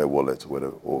hardware wallet or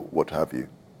whatever, or what have you.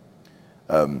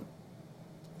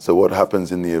 So what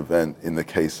happens in the event, in the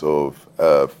case of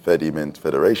Fedi Mint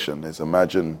Federation, is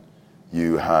imagine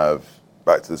you have,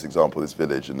 back to this example, this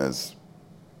village, and there's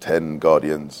 10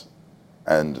 guardians,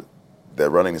 and they're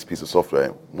running this piece of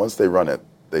software. Once they run it,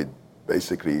 they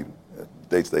basically,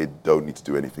 day-to-day, don't need to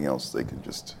do anything else. They can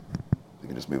just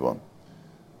move on.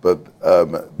 But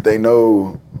they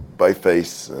know by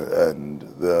face and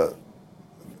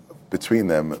between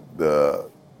them the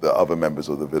other members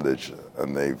of the village,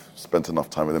 and they've spent enough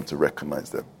time with them to recognize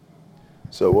them.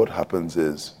 So what happens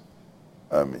is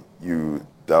you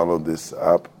download this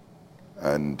app,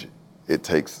 and it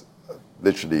takes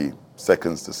literally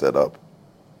seconds to set up.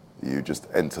 You just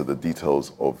enter the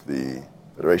details of the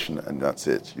federation, and that's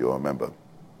it. You're a member.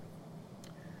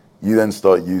 You then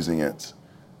start using it.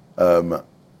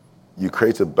 You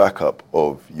create a backup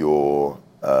of your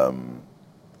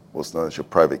what's known as your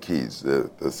private keys,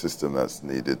 the system that's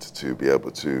needed to be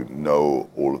able to know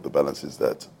all of the balances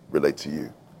that relate to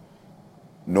you.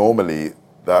 Normally,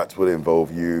 that would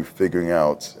involve you figuring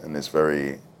out in this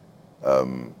very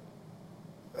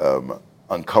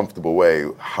uncomfortable way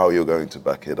how you're going to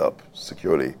back it up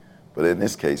securely. But in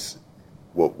this case,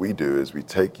 what we do is we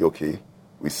take your key,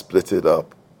 we split it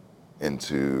up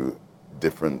into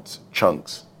different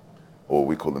chunks, or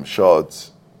we call them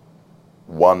shards,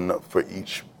 one for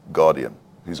each guardian,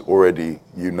 who's already,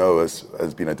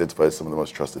 has been identified as some of the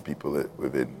most trusted people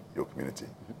within your community.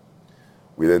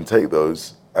 We then take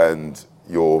those and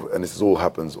this all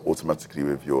happens automatically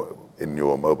in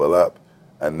your mobile app,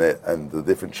 and the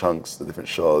different chunks, the different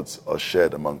shards are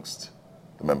shared amongst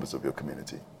the members of your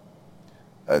community.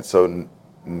 And so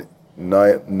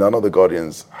none of the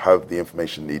guardians have the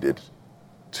information needed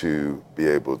to be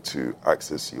able to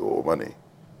access your money,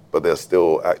 but they're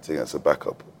still acting as a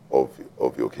backup of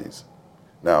your keys.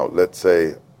 Now, let's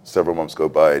say several months go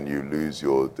by and you lose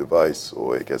your device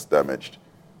or it gets damaged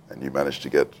and you manage to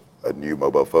get a new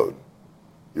mobile phone.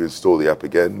 You install the app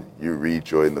again, you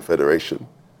rejoin the federation,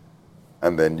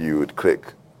 and then you would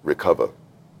click recover.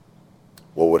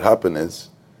 What would happen is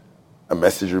a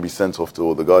message will be sent off to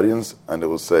all the guardians, and it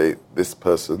will say this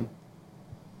person,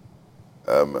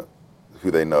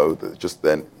 who they know, that just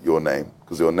then your name,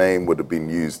 because your name would have been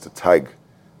used to tag,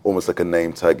 almost like a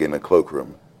name tag in a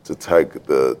cloakroom, to tag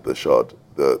the shard,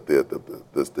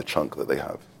 the chunk that they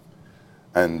have.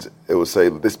 And it will say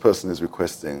this person is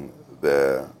requesting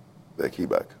their key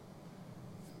back.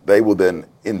 They will then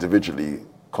individually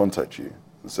contact you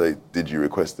and say, did you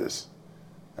request this?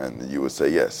 And you would say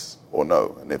yes or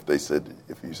no. And if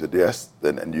you said yes,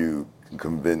 then and you can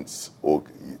convince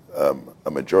a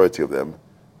majority of them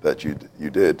that you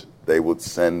did, they would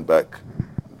send back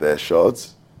their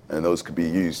shards, and those could be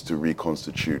used to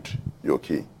reconstitute your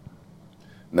key.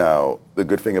 Now, the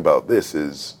good thing about this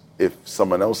is if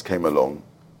someone else came along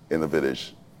in the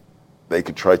village, they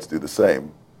could try to do the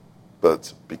same,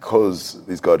 but because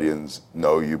these guardians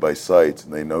know you by sight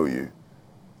and they know you,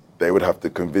 they would have to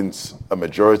convince a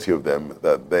majority of them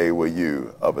that they were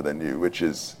you other than you, which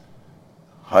is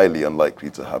highly unlikely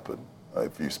to happen.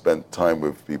 If you spent time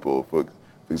with people, for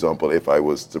example, if I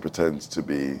was to pretend to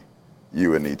be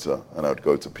you, Anita, and I would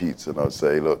go to Pete and I would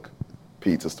say, look,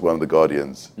 Pete, as one of the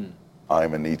guardians,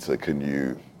 I'm Anita, can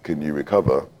you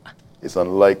recover? It's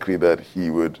unlikely that he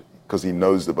would, because he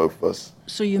knows the both of us.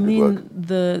 So you mean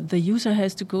the user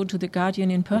has to go to the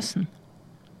guardian in person?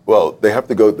 Well, they have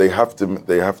to go. They have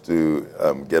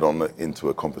to get into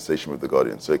a conversation with the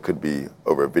guardian. So it could be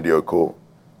over a video call,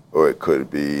 or it could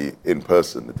be in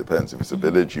person. It depends. If it's a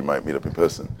village, you might meet up in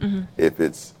person. Mm-hmm. If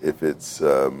it's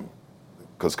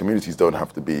because communities don't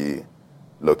have to be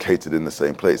located in the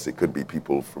same place. It could be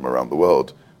people from around the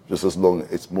world. Just as long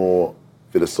it's more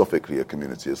philosophically a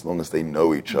community, as long as they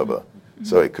know each other. Mm-hmm.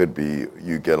 So it could be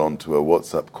you get onto a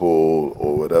WhatsApp call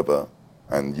or whatever,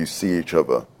 and you see each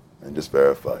other. And just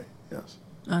verify, yes.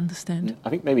 I understand. I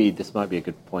think maybe this might be a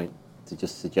good point to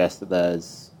just suggest that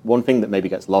there's one thing that maybe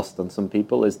gets lost on some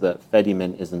people is that Fedi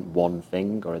Mint isn't one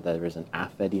thing, or there isn't a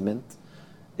Fedi Mint.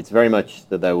 It's very much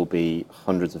that there will be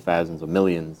hundreds of thousands or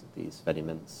millions of these Fedi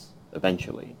Mints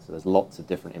eventually. So there's lots of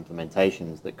different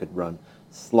implementations that could run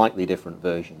slightly different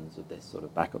versions of this sort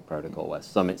of backup protocol, where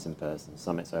some it's in person,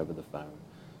 some it's over the phone.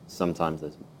 Sometimes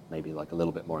there's maybe like a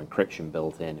little bit more encryption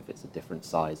built in if it's a different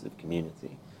size of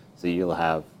community. So you'll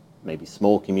have maybe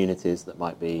small communities that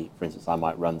might be, for instance, I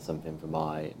might run something for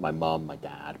my mum, my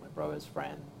dad, my brother's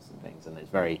friends and things, and it's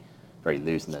very, very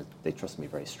loose and they trust me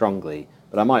very strongly.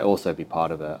 But I might also be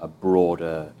part of a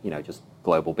broader, just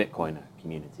global Bitcoiner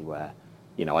community where,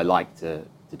 I like to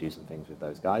do some things with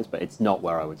those guys, but it's not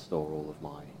where I would store all of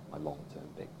my long-term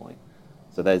Bitcoin.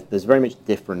 So there's very much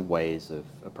different ways of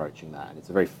approaching that, and it's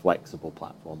a very flexible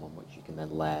platform on which you can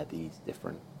then layer these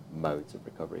different modes of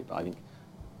recovery. But I think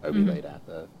Obi laid out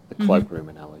the cloakroom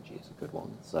analogy is a good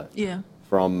one. So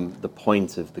from the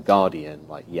point of the guardian,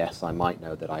 like, yes, I might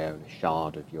know that I own a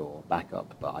shard of your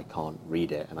backup, but I can't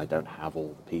read it and I don't have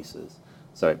all the pieces.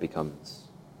 So it becomes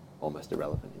almost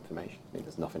irrelevant information. I think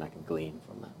there's nothing I can glean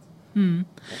from that. Yeah.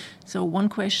 So one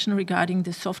question regarding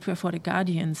the software for the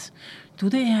guardians. Do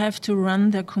they have to run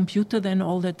their computer then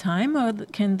all the time, or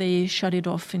can they shut it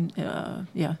off in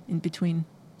between?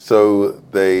 So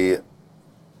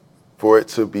for it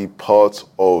to be part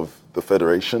of the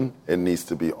federation, it needs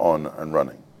to be on and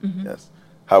running, yes.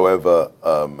 However,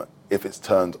 if it's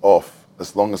turned off,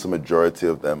 as long as the majority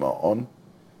of them are on,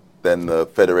 then the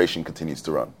federation continues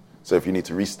to run. So if you need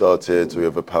to restart it or you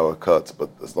have a power cut, but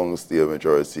as long as the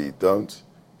majority don't,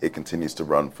 it continues to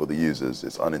run for the users.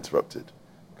 It's uninterrupted.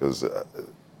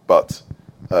 But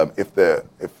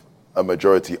if a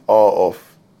majority are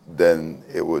off, then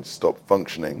it would stop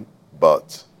functioning.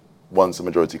 But once the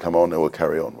majority come on, it will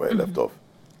carry on where it left off.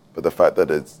 But the fact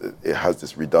that it has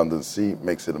this redundancy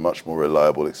makes it a much more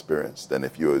reliable experience than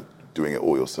if you're doing it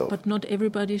all yourself. But not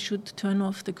everybody should turn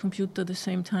off the computer at the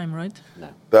same time, right? No.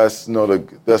 That's not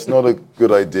a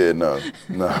good idea, no.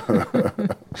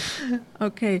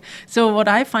 Okay. So what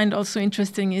I find also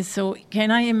interesting is, so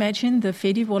can I imagine the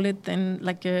Fedi wallet then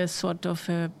like a sort of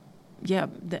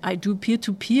I do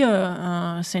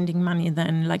peer-to-peer sending money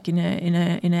then, like in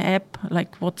a app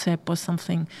like WhatsApp or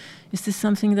something. Is this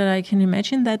something that I can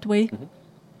imagine that way?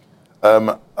 Mm-hmm.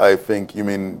 I think you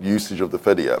mean usage of the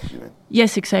Fedi app, you mean?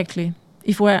 Yes, exactly.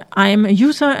 If I'm a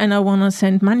user and I want to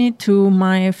send money to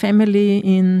my family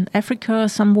in Africa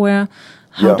somewhere,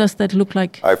 how does that look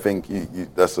like? I think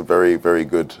that's a very, very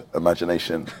good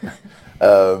imagination.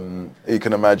 You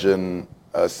can imagine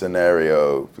a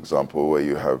scenario, for example, where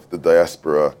you have the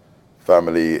diaspora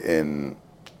family in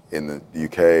the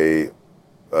UK,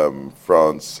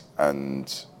 France,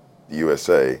 and the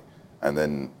USA, and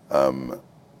then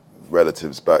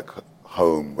relatives back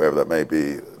home, wherever that may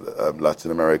be,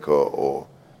 Latin America or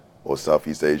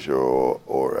Southeast Asia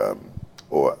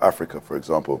or Africa, for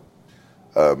example.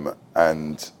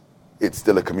 And it's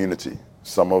still a community.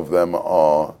 Some of them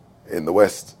are in the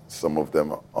West, some of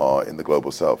them are in the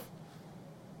global South.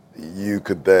 You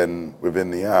could then,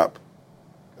 within the app,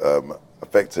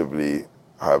 effectively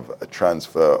have a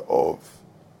transfer of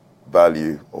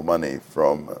value or money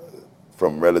from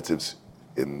relatives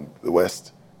in the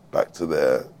West back to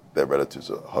their relatives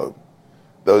at home.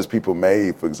 Those people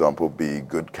may, for example, be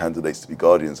good candidates to be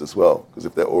guardians as well, because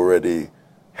if they're already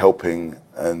helping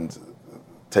and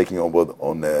taking on board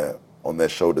on their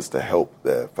shoulders to help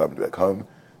their family back home,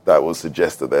 that will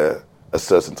suggest that they're a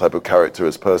certain type of character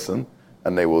as person,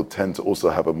 and they will tend to also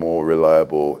have a more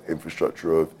reliable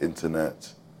infrastructure of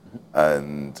internet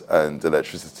and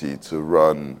electricity to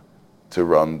run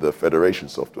the federation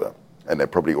software. And they're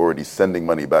probably already sending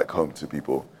money back home to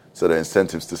people, so their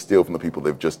incentives to steal from the people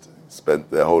they've just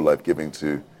spent their whole life giving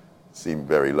to seem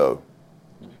very low.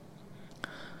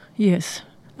 Yes,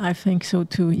 I think so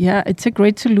too. Yeah, it's a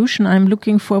great solution. I'm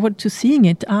looking forward to seeing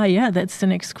it. That's the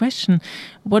next question.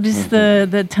 What is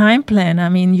the time plan? I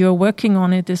mean, you're working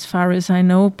on it as far as I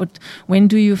know, but when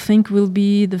do you think will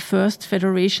be the first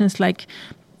federations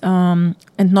and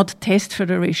not test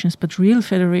federations, but real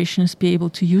federations be able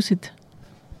to use it?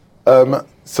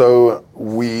 So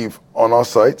on our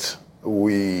site,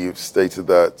 we've stated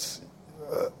that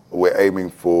we're aiming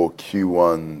for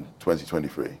Q1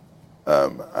 2023.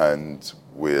 And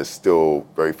we're still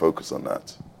very focused on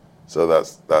that. So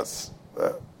that's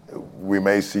we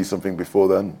may see something before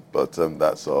then, but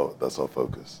that's our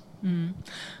focus. Mm.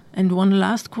 And one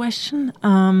last question.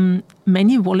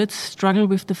 Many wallets struggle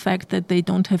with the fact that they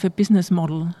don't have a business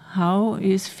model. How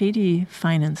is Fedi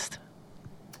financed?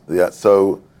 Yeah,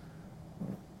 so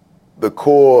the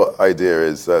core idea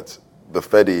is that the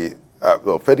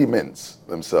Fedi mints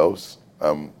themselves,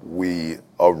 we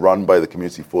are run by the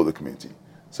community for the community.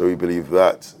 So we believe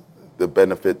that the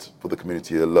benefit for the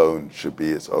community alone should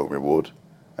be its own reward.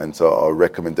 And so our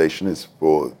recommendation is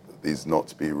for these not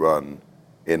to be run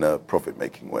in a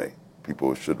profit-making way.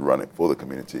 People should run it for the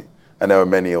community. And there are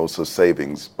many also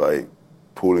savings by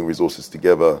pooling resources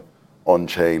together.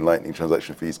 On-chain Lightning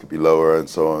transaction fees could be lower and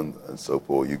so on and so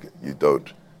forth. You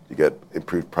get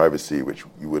improved privacy, which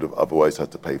you would have otherwise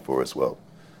had to pay for as well,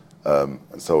 and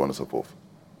so on and so forth.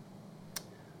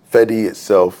 Fedi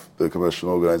itself, the commercial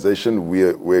organization,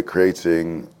 we're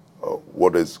creating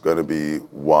what is going to be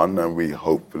one, and we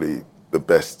hopefully the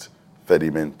best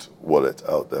Fedi Mint wallet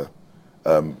out there.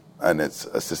 And it's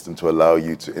a system to allow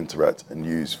you to interact and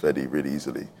use Fedi really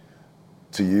easily.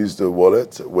 To use the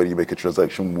wallet, when you make a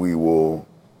transaction, we will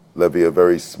levy a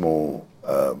very small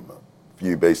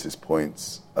few basis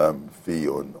points fee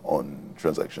on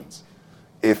transactions.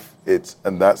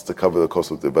 And that's to cover the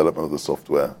cost of development of the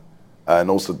software,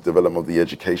 and also the development of the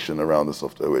education around the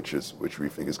software, which we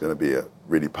think is going to be a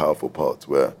really powerful part,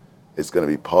 where it's going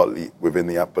to be partly within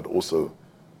the app, but also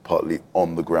partly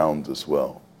on the ground as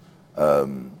well.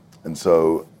 And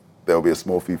so there'll be a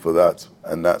small fee for that,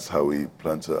 and that's how we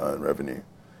plan to earn revenue.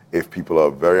 If people are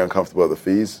very uncomfortable with the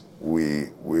fees, we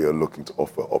are looking to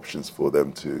offer options for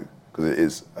them to, because it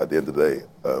is, at the end of the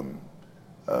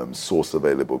day, source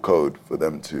available code for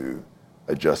them to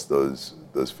adjust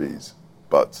those fees.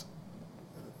 But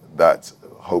that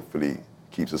hopefully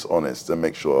keeps us honest and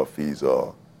make sure our fees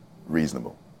are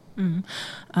reasonable. Mm-hmm.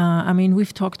 I mean,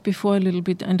 we've talked before a little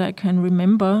bit, and I can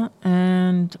remember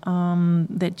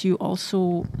that you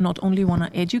also not only want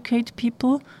to educate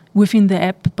people within the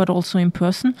app, but also in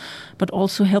person, but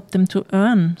also help them to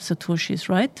earn Satoshis,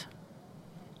 right?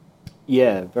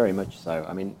 Yeah, very much so.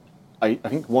 I mean, I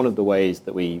think one of the ways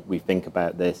that we think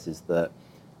about this is that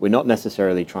we're not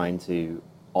necessarily trying to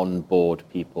onboard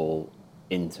people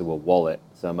into a wallet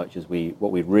so much as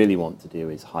what we really want to do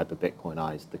is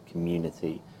hyper-Bitcoinize the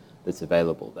community that's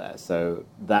available there. So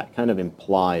that kind of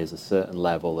implies a certain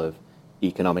level of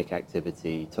economic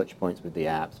activity, touch points with the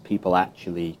apps, people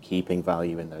actually keeping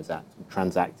value in those apps,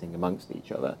 transacting amongst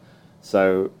each other.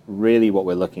 So really what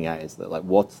we're looking at is that, like,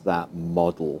 what's that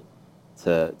model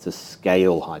to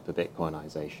scale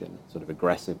hyper-Bitcoinization sort of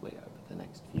aggressively over the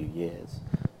next few years?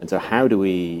 And so how do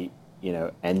we,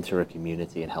 enter a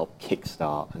community and help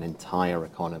kickstart an entire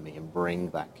economy and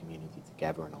bring that community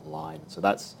together and online? So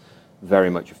that's very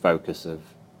much a focus of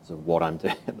sort of what I'm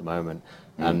doing at the moment.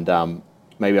 And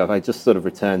maybe if I just sort of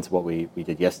return to what we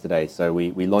did yesterday. So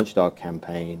we launched our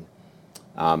campaign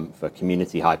for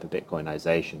community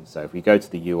hyper-Bitcoinization. So if we go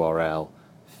to the URL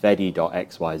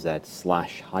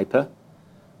fedi.xyz/hyper,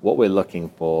 what we're looking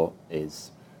for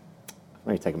is,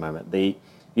 let me take a moment.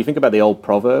 You think about the old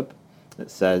proverb that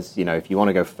says, if you want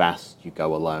to go fast, you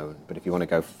go alone. But if you want to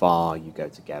go far, you go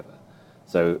together.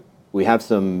 So we have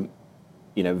some,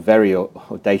 very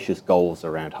audacious goals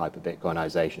around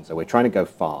hyper-Bitcoinization. So we're trying to go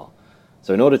far.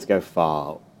 So in order to go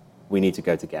far, we need to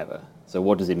go together. So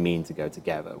what does it mean to go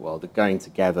together? Well, the going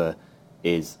together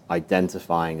is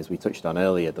identifying, as we touched on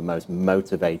earlier, the most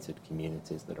motivated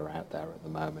communities that are out there at the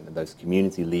moment, and those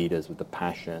community leaders with the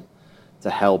passion to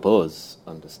help us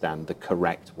understand the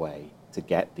correct way to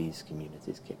get these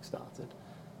communities kickstarted.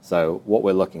 So what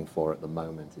we're looking for at the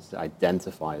moment is to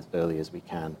identify as early as we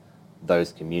can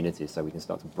those communities so we can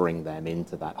start to bring them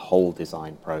into that whole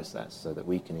design process so that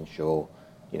we can ensure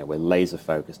we're laser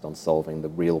focused on solving the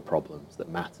real problems that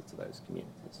matter to those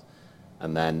communities.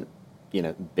 And then,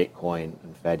 Bitcoin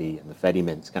and Fedi and the Fedi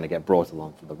mints kind of get brought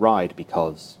along for the ride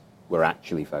because we're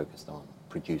actually focused on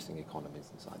producing economies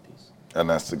inside these. And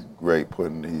that's a great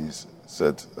point he's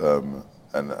said.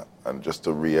 And just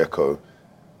to re-echo,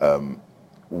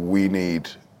 we need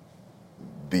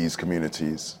these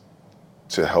communities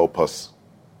to help us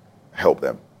help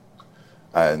them.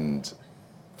 And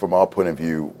from our point of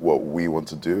view, what we want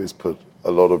to do is put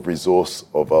a lot of resource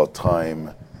of our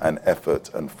time and effort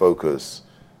and focus,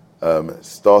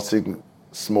 starting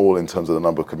small in terms of the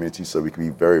number of communities so we can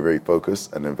be very, very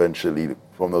focused, and eventually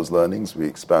from those learnings we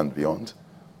expand beyond.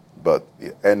 But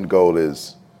the end goal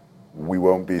is we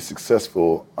won't be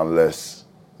successful unless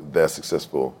they're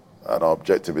successful. And our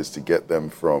objective is to get them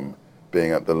from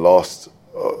being at the last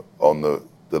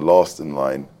the last in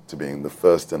line to being the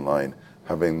first in line,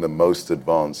 having the most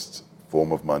advanced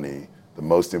form of money, the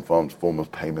most advanced form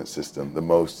of payment system, the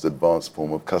most advanced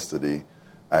form of custody,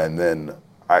 and then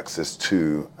access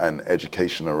to and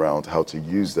education around how to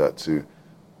use that to,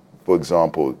 for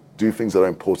example, do things that are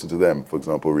important to them. For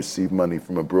example, receive money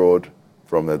from abroad,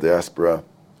 from their diaspora,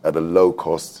 at a low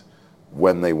cost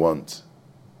when they want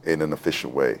in an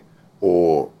efficient way,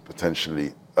 or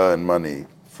potentially earn money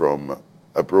from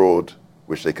abroad,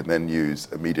 which they can then use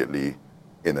immediately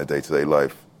in their day-to-day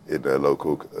life in their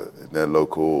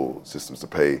local systems to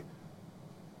pay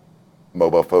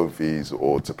mobile phone fees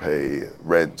or to pay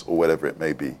rent or whatever it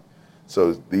may be.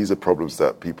 So these are problems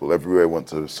that people everywhere want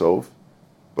to solve,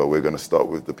 but we're going to start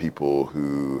with the people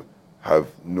who have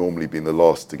normally been the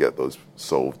last to get those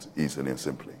solved easily and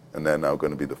simply, and they're now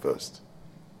going to be the first.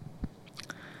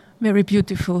 Very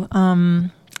beautiful.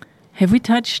 Have we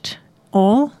touched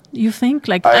all, you think?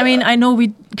 I know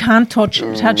we can't touch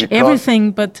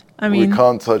everything, but I mean... We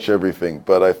can't touch everything,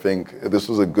 but I think this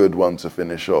was a good one to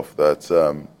finish off, that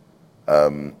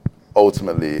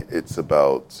ultimately it's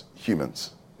about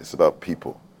humans. It's about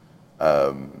people,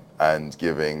 and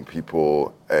giving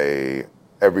people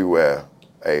everywhere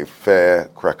a fair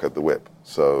crack at the whip.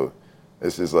 So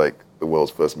this is like the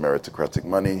world's first meritocratic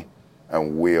money,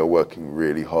 and we are working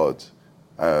really hard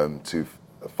to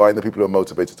find the people who are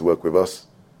motivated to work with us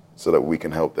so that we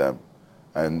can help them.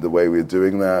 And the way we're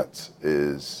doing that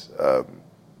is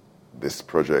this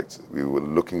project, we were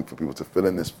looking for people to fill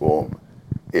in this form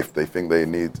if they think they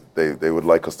would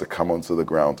like us to come onto the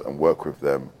ground and work with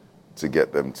them to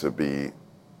get them to be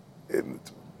in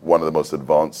one of the most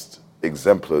advanced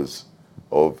exemplars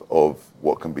of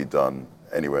what can be done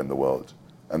anywhere in the world.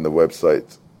 And the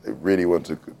website, I really want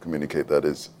to communicate that,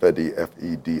 is Fedi,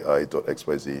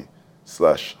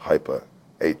 fedi.xyz/hyper,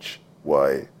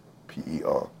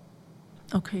 HYPER.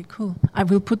 Okay, cool. I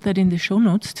will put that in the show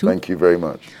notes too. Thank you very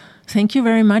much. Thank you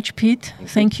very much, Pete.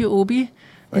 Thank you, Obi.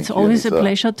 It's always a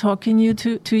pleasure talking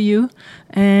to you.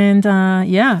 And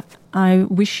I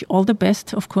wish all the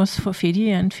best, of course, for Fedi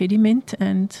and Fedi Mint.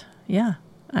 And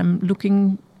I'm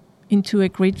looking into a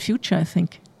great future, I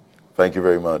think. Thank you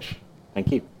very much.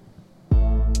 Thank you.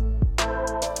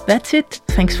 That's it.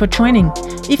 Thanks for joining.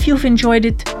 If you've enjoyed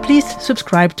it, please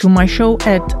subscribe to my show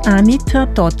at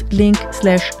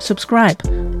anita.link/subscribe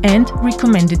and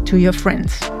recommend it to your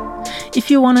friends.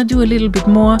 If you want to do a little bit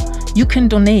more, You can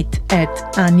donate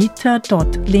at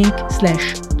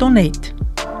anita.link/donate.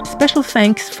 Special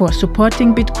thanks for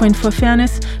supporting Bitcoin for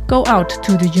Fairness go out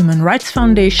to the Human Rights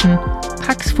Foundation,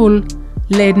 Paxful,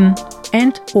 Läden,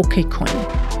 and OKCoin.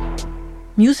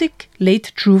 Music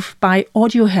Late Truth by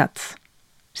Audio Hertz.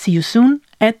 See you soon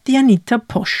at the Anita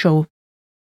Posch Show.